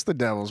also diss the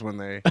Devils when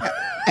they.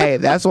 Hey,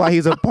 that's why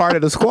he's a part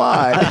of the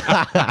squad.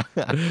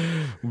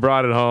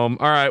 Brought it home.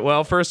 All right.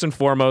 Well, first and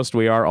foremost,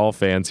 we are all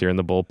fans here in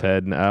the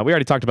bullpen. We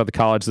already talked about the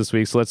college this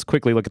week, so let's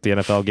quickly look at the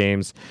NFL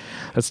games.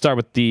 Let's start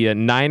with the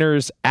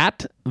Niners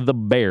at the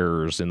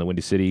Bears in the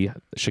Windy City.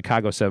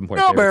 Chicago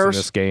 7-point favorites Bears. in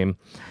this game.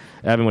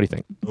 Evan, what do you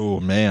think? oh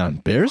man,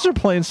 Bears are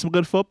playing some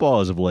good football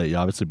as of late. You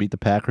obviously beat the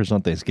Packers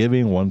on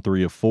Thanksgiving,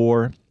 1-3 of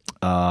 4.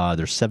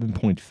 They're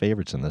 7-point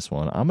favorites in this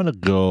one. I'm gonna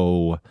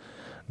go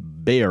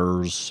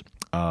Bears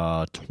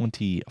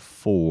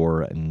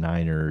 24,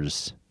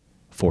 Niners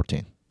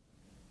 14.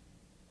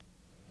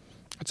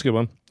 That's a good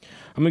one.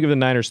 I'm going to give the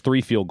Niners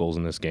 3 field goals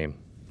in this game.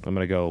 I'm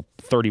going to go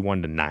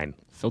 31-9.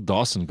 Phil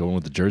Dawson going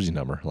with the jersey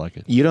number. I like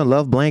it. You don't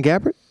love Blaine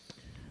Gabbert?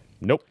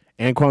 Nope.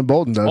 Anquan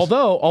Bolton does.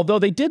 Although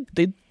they didn't.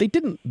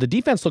 The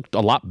defense looked a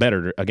lot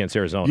better against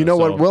Arizona. You know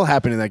so what will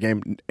happen in that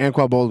game?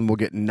 Anquan Bolton will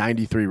get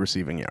 93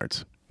 receiving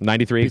yards.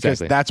 93 Because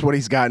exactly. that's what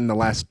he's gotten the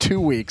last 2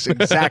 weeks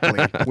exactly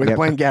with Yep.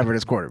 Blaine Gabbert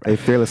as quarterback. They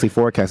fearlessly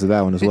forecasted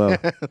that one as well.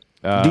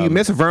 Do you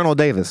miss Vernal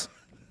Davis?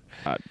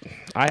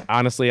 I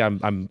honestly,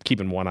 I'm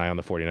keeping one eye on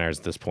the 49ers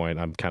at this point.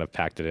 I'm kind of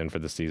packed it in for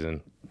the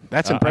season.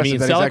 That's impressive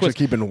that he's actually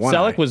keeping one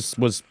Selleck eye.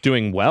 was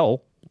doing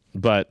well,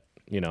 but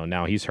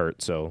now he's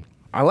hurt, so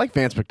I like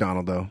Vance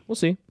McDonald, though. we'll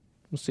see.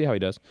 We'll see how he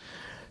does.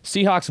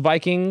 Seahawks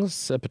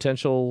Vikings, a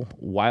potential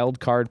wild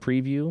card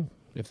preview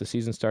if the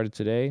season started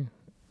today.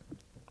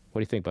 What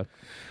do you think, bud?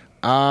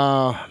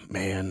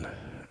 Man.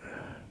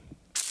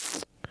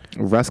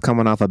 Russ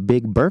coming off a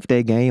big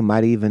birthday game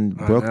might even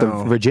broke the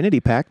know. virginity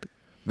pact.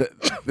 The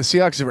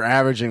Seahawks are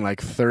averaging like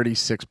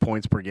 36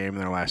 points per game in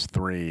their last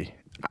 3.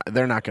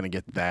 They're not going to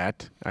get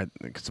that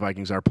because the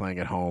Vikings are playing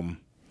at home,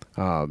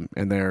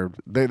 and they're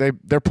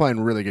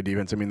playing really good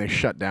defense. I mean, they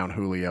shut down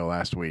Julio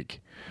last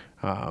week.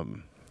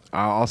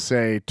 I'll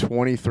say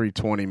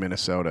 23-20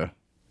 Minnesota.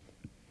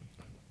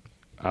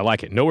 I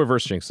like it. No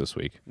reverse jinx this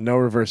week. No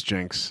reverse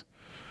jinx.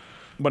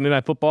 Monday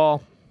Night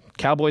Football,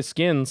 Cowboys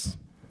Skins.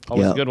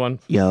 Always a good one.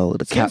 Yo,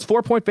 the Skins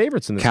 4-point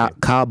favorites in this game.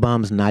 Kyle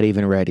Bum's not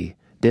even ready.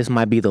 This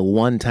might be the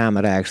one time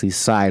that I actually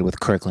side with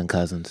Kirkland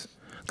Cousins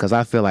because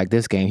I feel like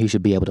this game he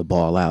should be able to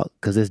ball out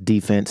because this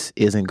defense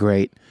isn't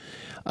great.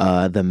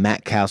 The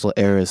Matt Castle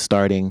era is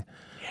starting.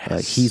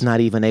 He's not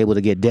even able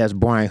to get Des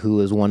Bryant, who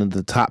is one of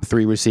the top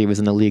 3 receivers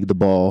in the league, the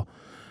ball.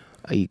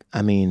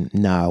 I mean,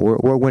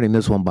 we're winning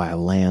this one by a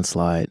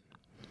landslide.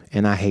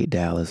 and I hate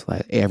Dallas.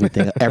 Like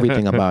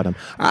everything about them.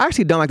 I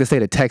actually don't like the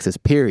state of Texas.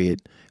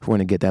 Period. If we're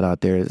gonna get that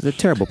out there, it's a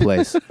terrible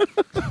place.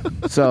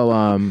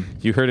 So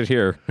you heard it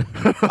here.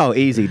 Oh,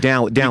 easy.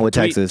 Down with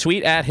Texas.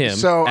 Tweet at him.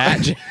 So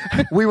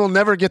we will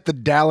never get the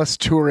Dallas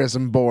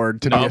Tourism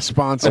Board to be a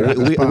sponsor.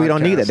 We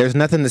don't need it. There's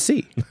nothing to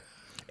see.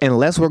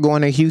 Unless we're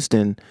going to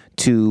Houston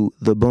to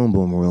the Boom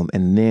Boom Room,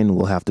 and then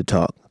we'll have to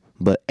talk.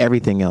 But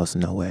everything else,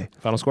 no way.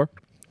 Final score?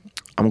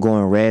 I'm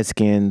going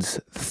Redskins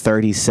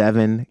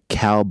 37,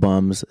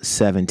 Cowbums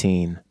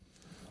 17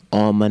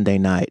 on Monday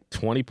night.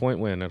 20-point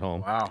win at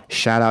home. Wow.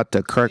 Shout out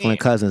to Kirkland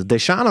Cousins.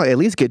 Deshaun will at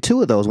least get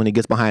 2 of those when he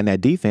gets behind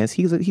that defense.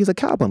 He's a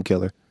Cowbum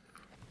killer.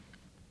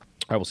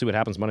 All right, we'll see what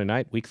happens Monday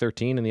night. Week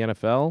 13 in the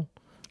NFL.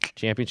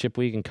 Championship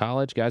week in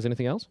college. Guys,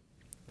 anything else?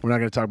 We're not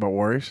going to talk about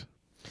Warriors?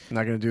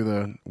 Not going to do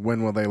the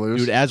when will they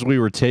lose? Dude, as we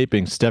were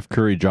taping, Steph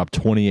Curry dropped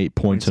 28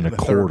 points in a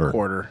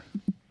quarter.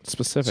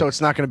 Specific. So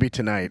it's not going to be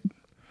tonight.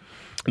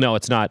 No,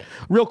 it's not.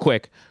 Real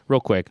quick.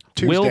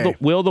 Tuesday.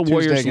 Will the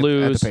Warriors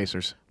lose? At the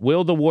Pacers.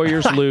 Will the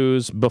Warriors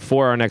lose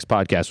before our next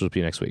podcast, which will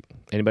be next week?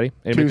 Anybody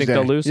Tuesday. think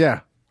they'll lose?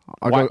 Yeah.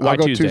 Why I'll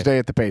go Tuesday? Tuesday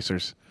at the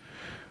Pacers.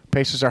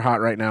 Pacers are hot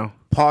right now.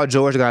 Paul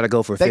George got to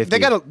go for 50. They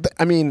got to.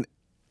 I mean,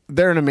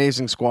 they're an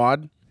amazing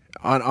squad.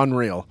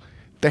 Unreal.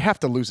 They have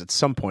to lose at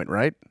some point,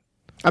 right?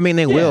 I mean,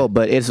 they will,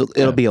 but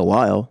it'll be a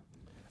while.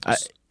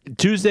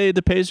 Tuesday,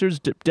 the Pacers,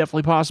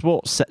 definitely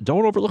possible.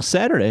 Don't overlook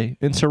Saturday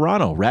in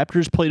Toronto.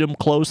 Raptors played them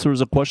close. There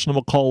was a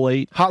questionable call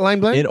late.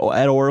 Hotline bling?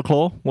 At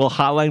Oracle. Well,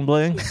 hotline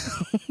bling.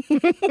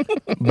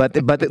 but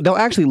they'll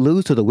actually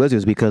lose to the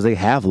Wizards because they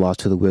have lost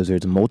to the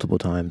Wizards multiple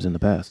times in the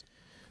past.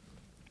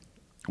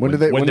 When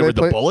they were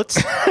play? the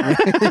Bullets?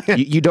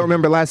 You don't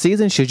remember last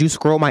season? Should you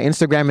scroll my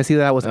Instagram and see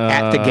that I was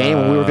at the game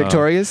when we were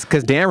victorious?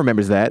 Because Dan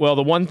remembers that. Well,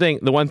 the one thing.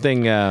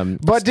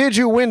 But did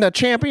you win the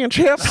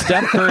championship?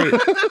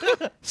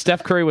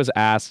 Steph Curry was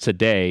asked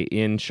today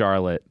in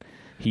Charlotte.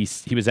 He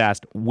was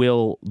asked,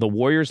 "Will the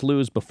Warriors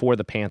lose before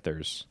the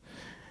Panthers?"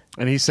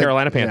 And he said,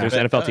 Carolina Panthers,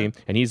 NFL team,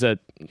 and he's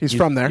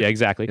from there. Yeah,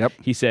 exactly. Yep.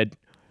 He said,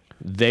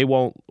 we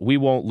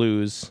won't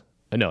lose.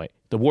 No, wait,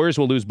 the Warriors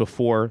will lose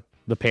before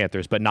the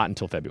Panthers, but not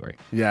until February.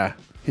 Yeah.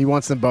 He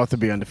wants them both to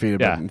be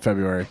undefeated in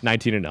February.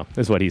 19-0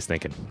 is what he's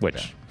thinking,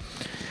 which...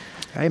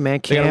 Hey,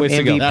 man, Cam ways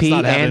to go.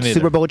 MVP and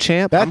Super Bowl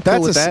champ. I'm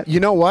cool with that. You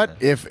know what?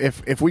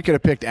 If we could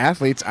have picked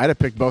athletes, I'd have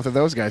picked both of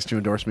those guys to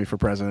endorse me for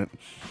president.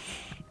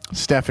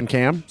 Steph and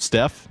Cam.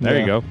 Steph? There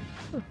you go.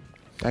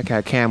 That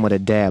guy Cam would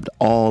have dabbed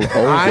all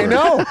over. I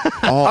know.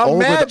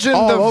 Imagine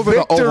the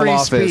victory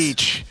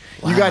speech.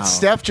 Wow. You got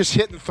Steph just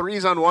hitting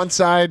threes on one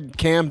side,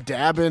 Cam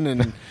dabbing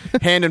and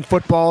handing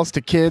footballs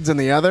to kids on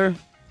the other.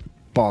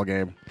 Ball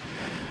game.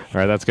 All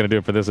right, that's going to do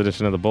it for this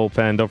edition of The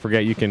Bullpen. Don't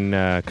forget, you can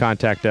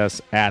contact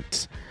us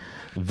at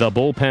The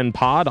Bullpen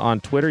Pod on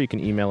Twitter. You can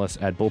email us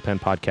at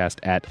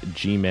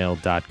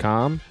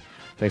bullpenpodcast@gmail.com.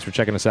 Thanks for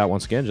checking us out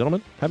once again,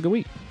 gentlemen. Have a good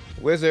week.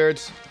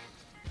 Wizards.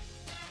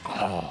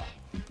 Oh.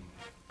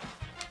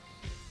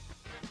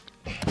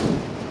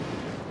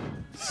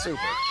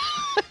 Super.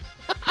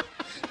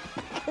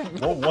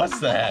 What was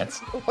that?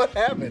 What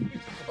happened?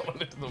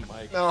 Going into the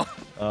mic. No.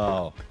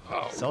 Oh.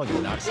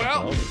 Someone knocked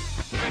something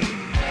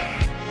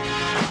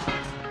over.